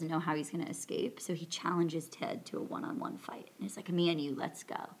out and doesn't know how he's going to escape, so he challenges Ted to a one-on-one fight. And he's like, me and you, let's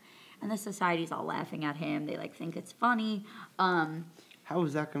go. And the Society's all laughing at him. They like think it's funny. How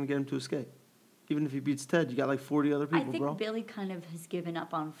is that going to get him to escape? Even if he beats Ted, you got like 40 other people, bro. I think Billy kind of has given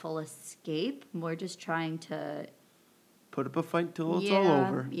up on full escape. We're just trying to put up a fight till it's all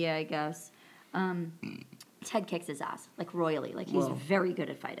over. Yeah, I guess. Ted kicks his ass, like royally. Like he's very good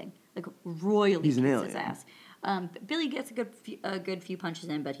at fighting. Like royally he's kicks his ass. Billy gets a good few punches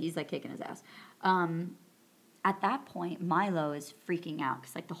in, but he's like kicking his ass. At that point, Milo is freaking out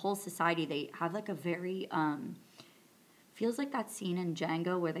because like the whole Society, they have like a very feels like that scene in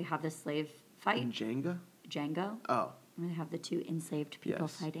Django where they have the slave fight. In Django? Django. Oh. Where they have the two enslaved people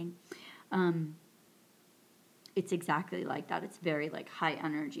fighting. It's exactly like that. It's very like high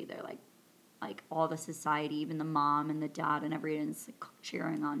energy. They're like all the Society, even the mom and the dad and everyone's like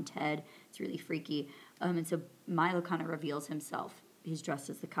cheering on Ted. It's really freaky. And so Milo kind of reveals himself. He's dressed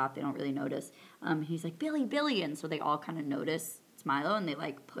as the cop. They don't really notice. He's like, Billy, Billy. And so they all kind of notice it's Milo and they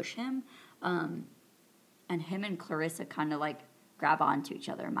like push him. And him and Clarissa kind of like grab onto each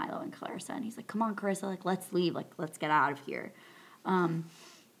other, Milo and Clarissa. And he's like, come on, Clarissa, like, let's leave. Like, let's get out of here. And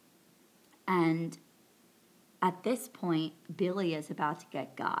at this point, Billy is about to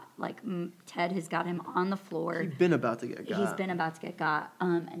get got. Like, Ted has got him on the floor. He's been about to get got. He's been about to get got.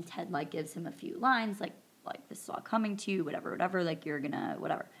 And Ted, like, gives him a few lines, like this is all coming to you, whatever, like, you're gonna,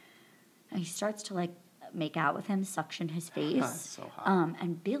 whatever. And he starts to, like, make out with him, suction his face. So hot.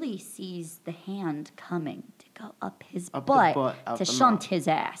 And Billy sees the hand coming to go up his butt to shunt his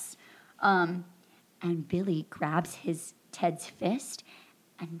ass. And Billy grabs Ted's fist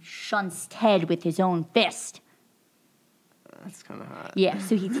and shunts Ted with his own fist. That's kind of hot. Yeah,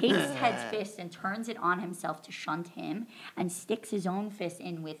 so he takes Ted's fist and turns it on himself to shunt him and sticks his own fist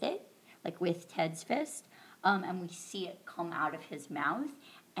in with it, like with Ted's fist, and we see it come out of his mouth,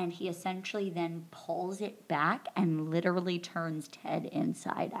 and he essentially then pulls it back and literally turns Ted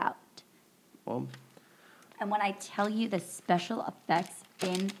inside out. Well, and when I tell you the special effects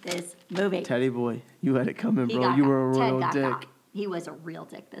in this movie... Teddy boy, you had it coming, bro. You were a real dick. Got. He was a real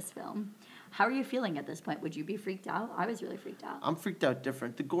dick, this film. How are you feeling at this point? Would you be freaked out? I was really freaked out. I'm freaked out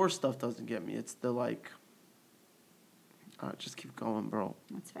different. The gore stuff doesn't get me. It's the like. Just keep going, bro.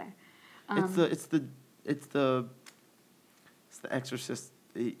 That's fair. It's the Exorcist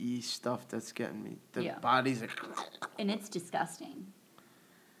stuff that's getting me. The bodies are. And it's disgusting.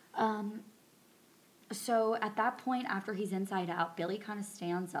 So at that point, after he's inside out, Billy kind of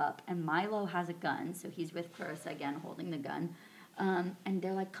stands up, and Milo has a gun, so he's with Clarissa again, holding the gun. And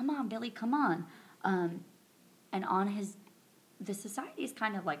they're like, come on, Billy, come on. And on the society is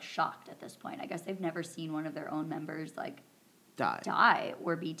kind of like shocked at this point. I guess they've never seen one of their own members like die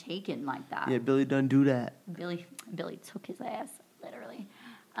or be taken like that. Yeah, Billy done do that. Billy took his ass, literally.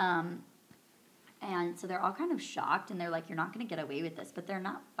 And so they're all kind of shocked, and they're like, you're not going to get away with this. But they're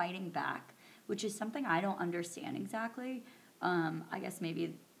not fighting back, which is something I don't understand exactly. I guess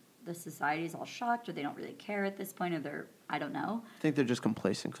maybe the society's all shocked, or they don't really care at this point, or I don't know. I think they're just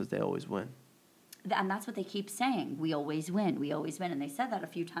complacent because they always win. And that's what they keep saying. We always win. We always win. And they said that a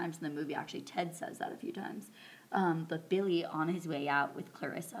few times in the movie. Actually, Ted says that a few times. But Billy, on his way out with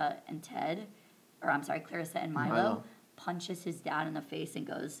Clarissa and Clarissa and Milo, punches his dad in the face and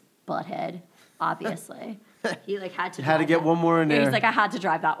goes, butthead, obviously. He had to get one more in there. He's like, I had to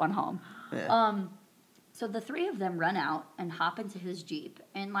drive that one home. Yeah. So the three of them run out and hop into his Jeep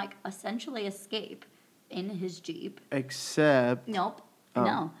and, essentially escape in his Jeep. Except... Nope. Oh.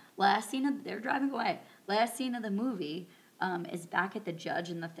 No. They're driving away. Last scene of the movie is back at the judge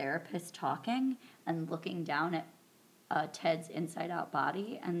and the therapist talking and looking down at Ted's inside-out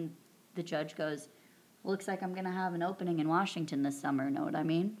body. And the judge goes, looks like I'm going to have an opening in Washington this summer. Know what I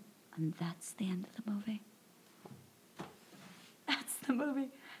mean? And that's the end of the movie. That's the movie.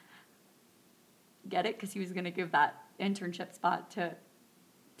 Get it? Because he was going to give that internship spot to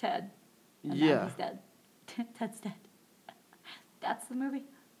Ted. And now he's dead. Ted's dead. That's the movie.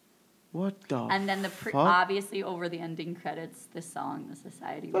 What the And then obviously over the ending credits, the song, The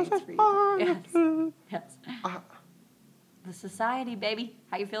Society Waits for You. Yes. The Society, baby.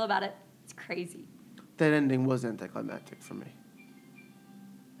 How you feel about it? It's crazy. That ending was anticlimactic for me.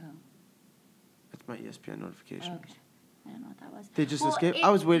 Oh. That's my ESPN notification. Okay. I don't know what that was. They just escaped.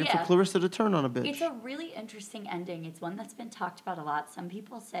 I was waiting for Clarissa to turn on a bitch. It's a really interesting ending. It's one that's been talked about a lot. Some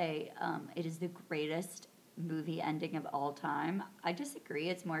people say it is the greatest movie ending of all time. I disagree.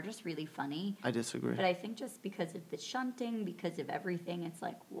 It's more just really funny. I disagree. But I think just because of the shunting, because of everything, it's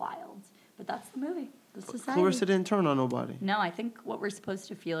wild. But that's the movie. The Society. Clarissa didn't turn on nobody. No, I think what we're supposed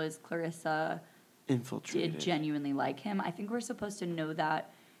to feel is Clarissa infiltrated. Did genuinely like him. I think we're supposed to know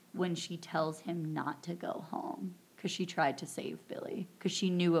that when she tells him not to go home because she tried to save Billy because she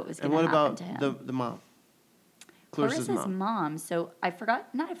knew what was going to happen to him. And what about the mom? Clarissa's mom. So I forgot,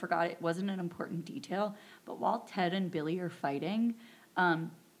 it wasn't an important detail, but while Ted and Billy are fighting,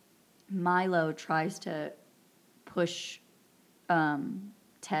 Milo tries to push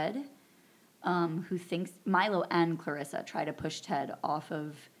Ted, who thinks, Milo and Clarissa try to push Ted off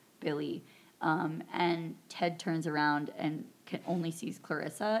of Billy, and Ted turns around and only sees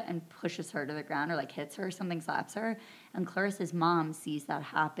Clarissa and pushes her to the ground or hits her, something slaps her, and Clarissa's mom sees that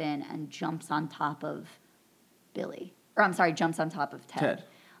happen and jumps on top of jumps on top of Ted.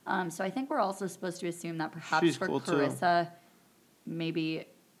 So I think we're also supposed to assume that perhaps she's for cool Clarissa, maybe.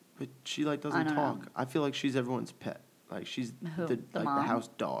 But she doesn't talk. Know. I feel like she's everyone's pet. She's the house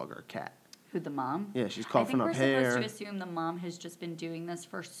dog or cat. Who, the mom? Yeah, she's coughing up hair. I think we're supposed to assume the mom has just been doing this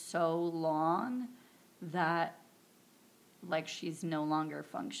for so long that she's no longer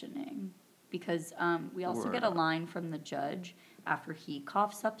functioning. Because we also get a line from the judge after he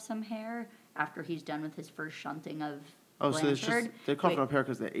coughs up some hair. After he's done with his first shunting of Blanchard. So they're coughing up hair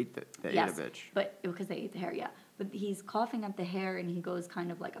because they ate a bitch. But because they ate the hair, yeah. But he's coughing up the hair, and he goes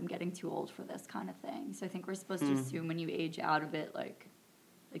kind of I'm getting too old for this kind of thing. So I think we're supposed to assume when you age out of it,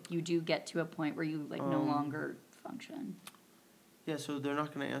 you do get to a point where you no longer function. Yeah, so they're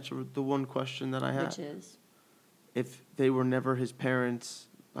not going to answer the one question that I had. Which is? If they were never his parents,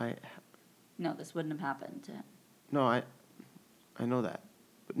 No, this wouldn't have happened to him. No, I know that.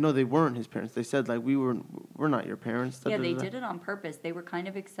 No, they weren't his parents. They said we're not your parents. Yeah, they did it on purpose. They were kind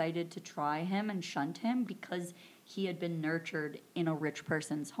of excited to try him and shunt him because he had been nurtured in a rich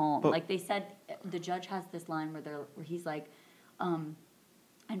person's home. But- Like they said, the judge has this line where he's like, and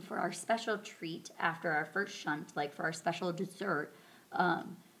for our special treat after our first shunt, like for our special dessert,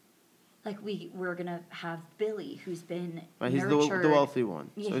 like we're gonna have Billy, who's been Right, he's nurtured. the wealthy one,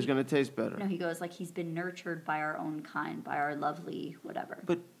 Yeah, so he's gonna taste better. No, he goes like he's been nurtured by our own kind, by our lovely whatever.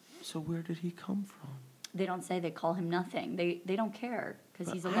 But so where did he come from? They don't say. They call him nothing. They don't care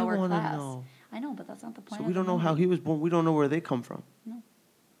because he's a But lower I wanna class. know. I know, but that's not the point. So of we the don't know how movie. he was born. We don't know where they come from. No.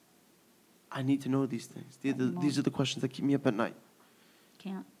 I need to know these things. These are the questions that keep me up at night.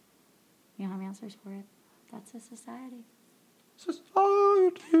 Can't. You don't have answers for it. That's a society.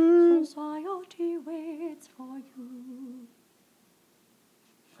 Society. Society waits for you.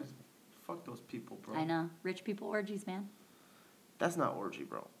 Fuck those people, bro. I know. Rich people orgies, man. That's not orgy,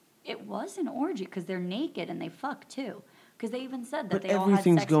 bro. It was an orgy because they're naked and they fuck too. Because they even said that But they all had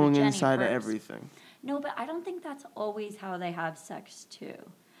everything's sex going with Jenny inside of first. everything. No, but I don't think that's always how they have sex too.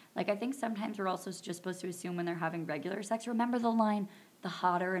 Like I think sometimes we're also just supposed to assume when they're having regular sex. Remember the line, the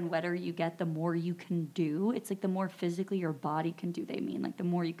hotter and wetter you get, the more you can do. It's like the more physically your body can do, they mean. Like the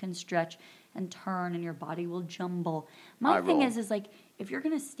more you can stretch and turn and your body will jumble. My thing is like, if you're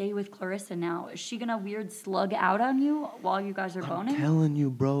going to stay with Clarissa now, is she going to weird slug out on you while you guys are boning? I'm telling you,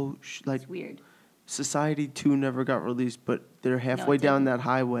 bro. Like, It's weird. Society 2 never got released, but they're halfway down that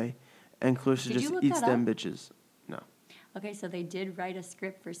highway, and Clarissa Did you just look eats that them up? bitches. No. Okay, so they did write a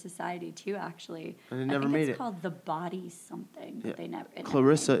script for Society 2, actually. And they I never think made it's it. called The Body something. Yeah. But they never. it never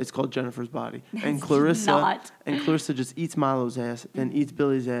Clarissa, made it. it's called Jennifer's Body. It's And Clarissa not. and Clarissa just eats Milo's ass, then eats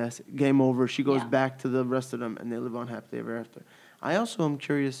Billy's ass. Game over. She goes Yeah. back to the rest of them, and they live on happily ever after. I also am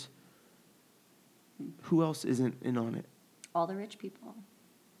curious, who else isn't in on it? All the rich people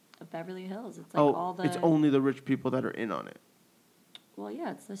of Beverly Hills. It's like all the. it's only the rich people that are in on it. Well,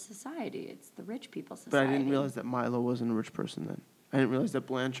 yeah, it's the society. It's the rich people But society. I didn't realize that Milo wasn't a rich person then. I didn't realize that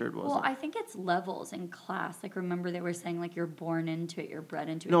Blanchard wasn't. Well, I think it's levels in class. Like, remember they were saying like you're born into it, you're bred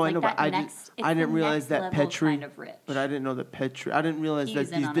into it. No, It's I know, like but that I next, didn't. it's I the didn't realize next that level Petri. kind of rich. But I didn't know that Petri. I didn't realize He that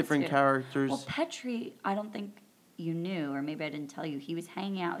was in these on it different too. characters. Well, Petri, I don't think you knew, or maybe I didn't tell you. He was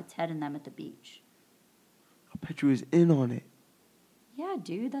hanging out with Ted and them at the beach. Petri was in on it. Yeah,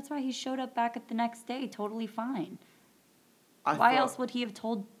 dude. That's why he showed up back at the next day, totally fine. I Why thought- else would he have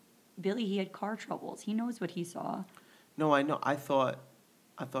told Billy he had car troubles? He knows what he saw. No, I know. I thought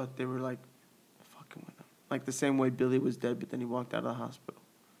they were like fucking with him, like the same way Billy was dead, but then he walked out of the hospital.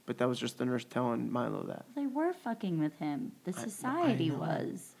 But that was just the nurse telling Milo that. They were fucking with him. The I society know.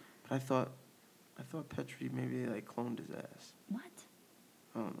 was. But I thought Petri maybe like cloned his ass. What?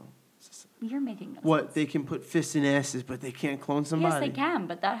 I don't know. You're making no What sense. they can put fists in asses, but they can't clone somebody. Yes, they can,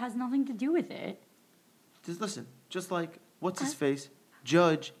 but that has nothing to do with it. Just listen. Just like what's his face?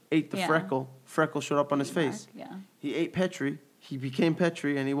 Judge ate the Yeah. freckle. Freckle showed up on his face. Yeah. He ate Petri. He became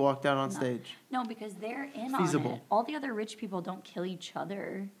Petri, and he walked out on stage. No, because they're in Feasible. on it. All the other rich people don't kill each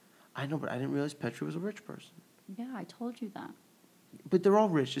other. I know, but I didn't realize Petri was a rich person. Yeah, I told you that. But they're all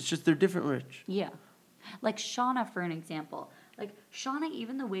rich. It's just they're different rich. Yeah. Like Shauna, for an example. Like Shauna,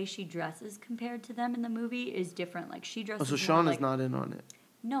 even the way she dresses compared to them in the movie is different. Like she Oh, dresses. so more Shauna's like, not in on it.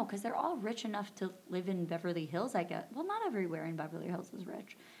 No, because they're all rich enough to live in Beverly Hills, I guess. Well, not everywhere in Beverly Hills is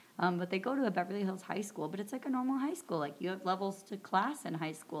rich. But they go to a Beverly Hills high school, but it's like a normal high school. Like, you have levels to class in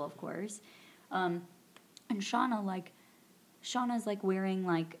high school, of course. And Shauna's, like, wearing,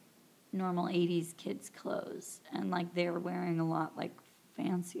 like, normal 80s kids' clothes. And, like, they're wearing a lot, like,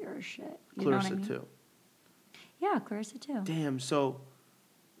 fancier shit. You know what I Clarissa mean? too. Yeah, Clarissa, too. Damn. So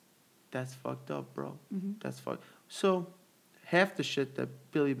that's fucked up, bro. Mm-hmm. That's fucked. So half the shit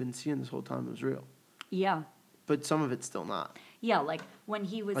that Billy been seeing this whole time was real, Yeah. but some of it's still not. Yeah, like, when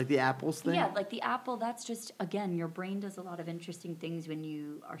he was... Like the apples thing. Yeah, like the apple, that's just, again, your brain does a lot of interesting things when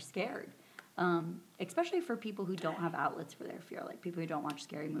you are scared. Especially for people who don't have outlets for their fear, like people who don't watch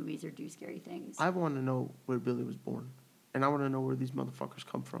scary movies or do scary things. I want to know where Billy was born, and I want to know where these motherfuckers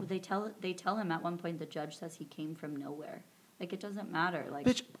come from. They tell him at one point, the judge says he came from nowhere. Like, it doesn't matter. Like,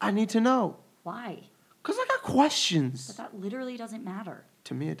 Bitch, I need to know. why? Because I got questions. But that literally doesn't matter.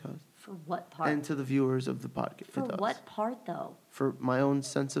 To me, it does. For what part? And to the viewers of the podcast, For it does. what part, though? For my own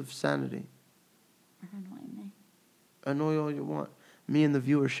sense of sanity. You're annoying me. Annoy all you want. Me and the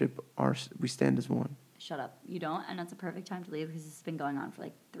viewership, we stand as one. Shut up. You don't, and that's a perfect time to leave because this has been going on for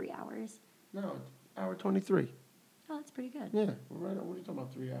like 3 hours. No, hour 23. Oh, that's pretty good. Yeah, we're right on. What are you talking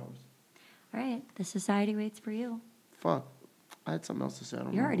about, 3 hours? All right. The society waits for you. Fuck. I had something else to say. I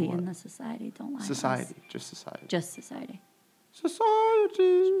don't You're remember already in what. the society. Don't lie to us. Society. Just society. Just society.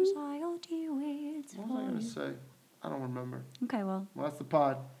 Society. Society waits What for was I going to you. say? I don't remember. Okay, well, Well, that's the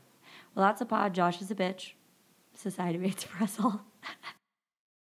pod. that's a pod. Josh is a bitch. Society waits for us all.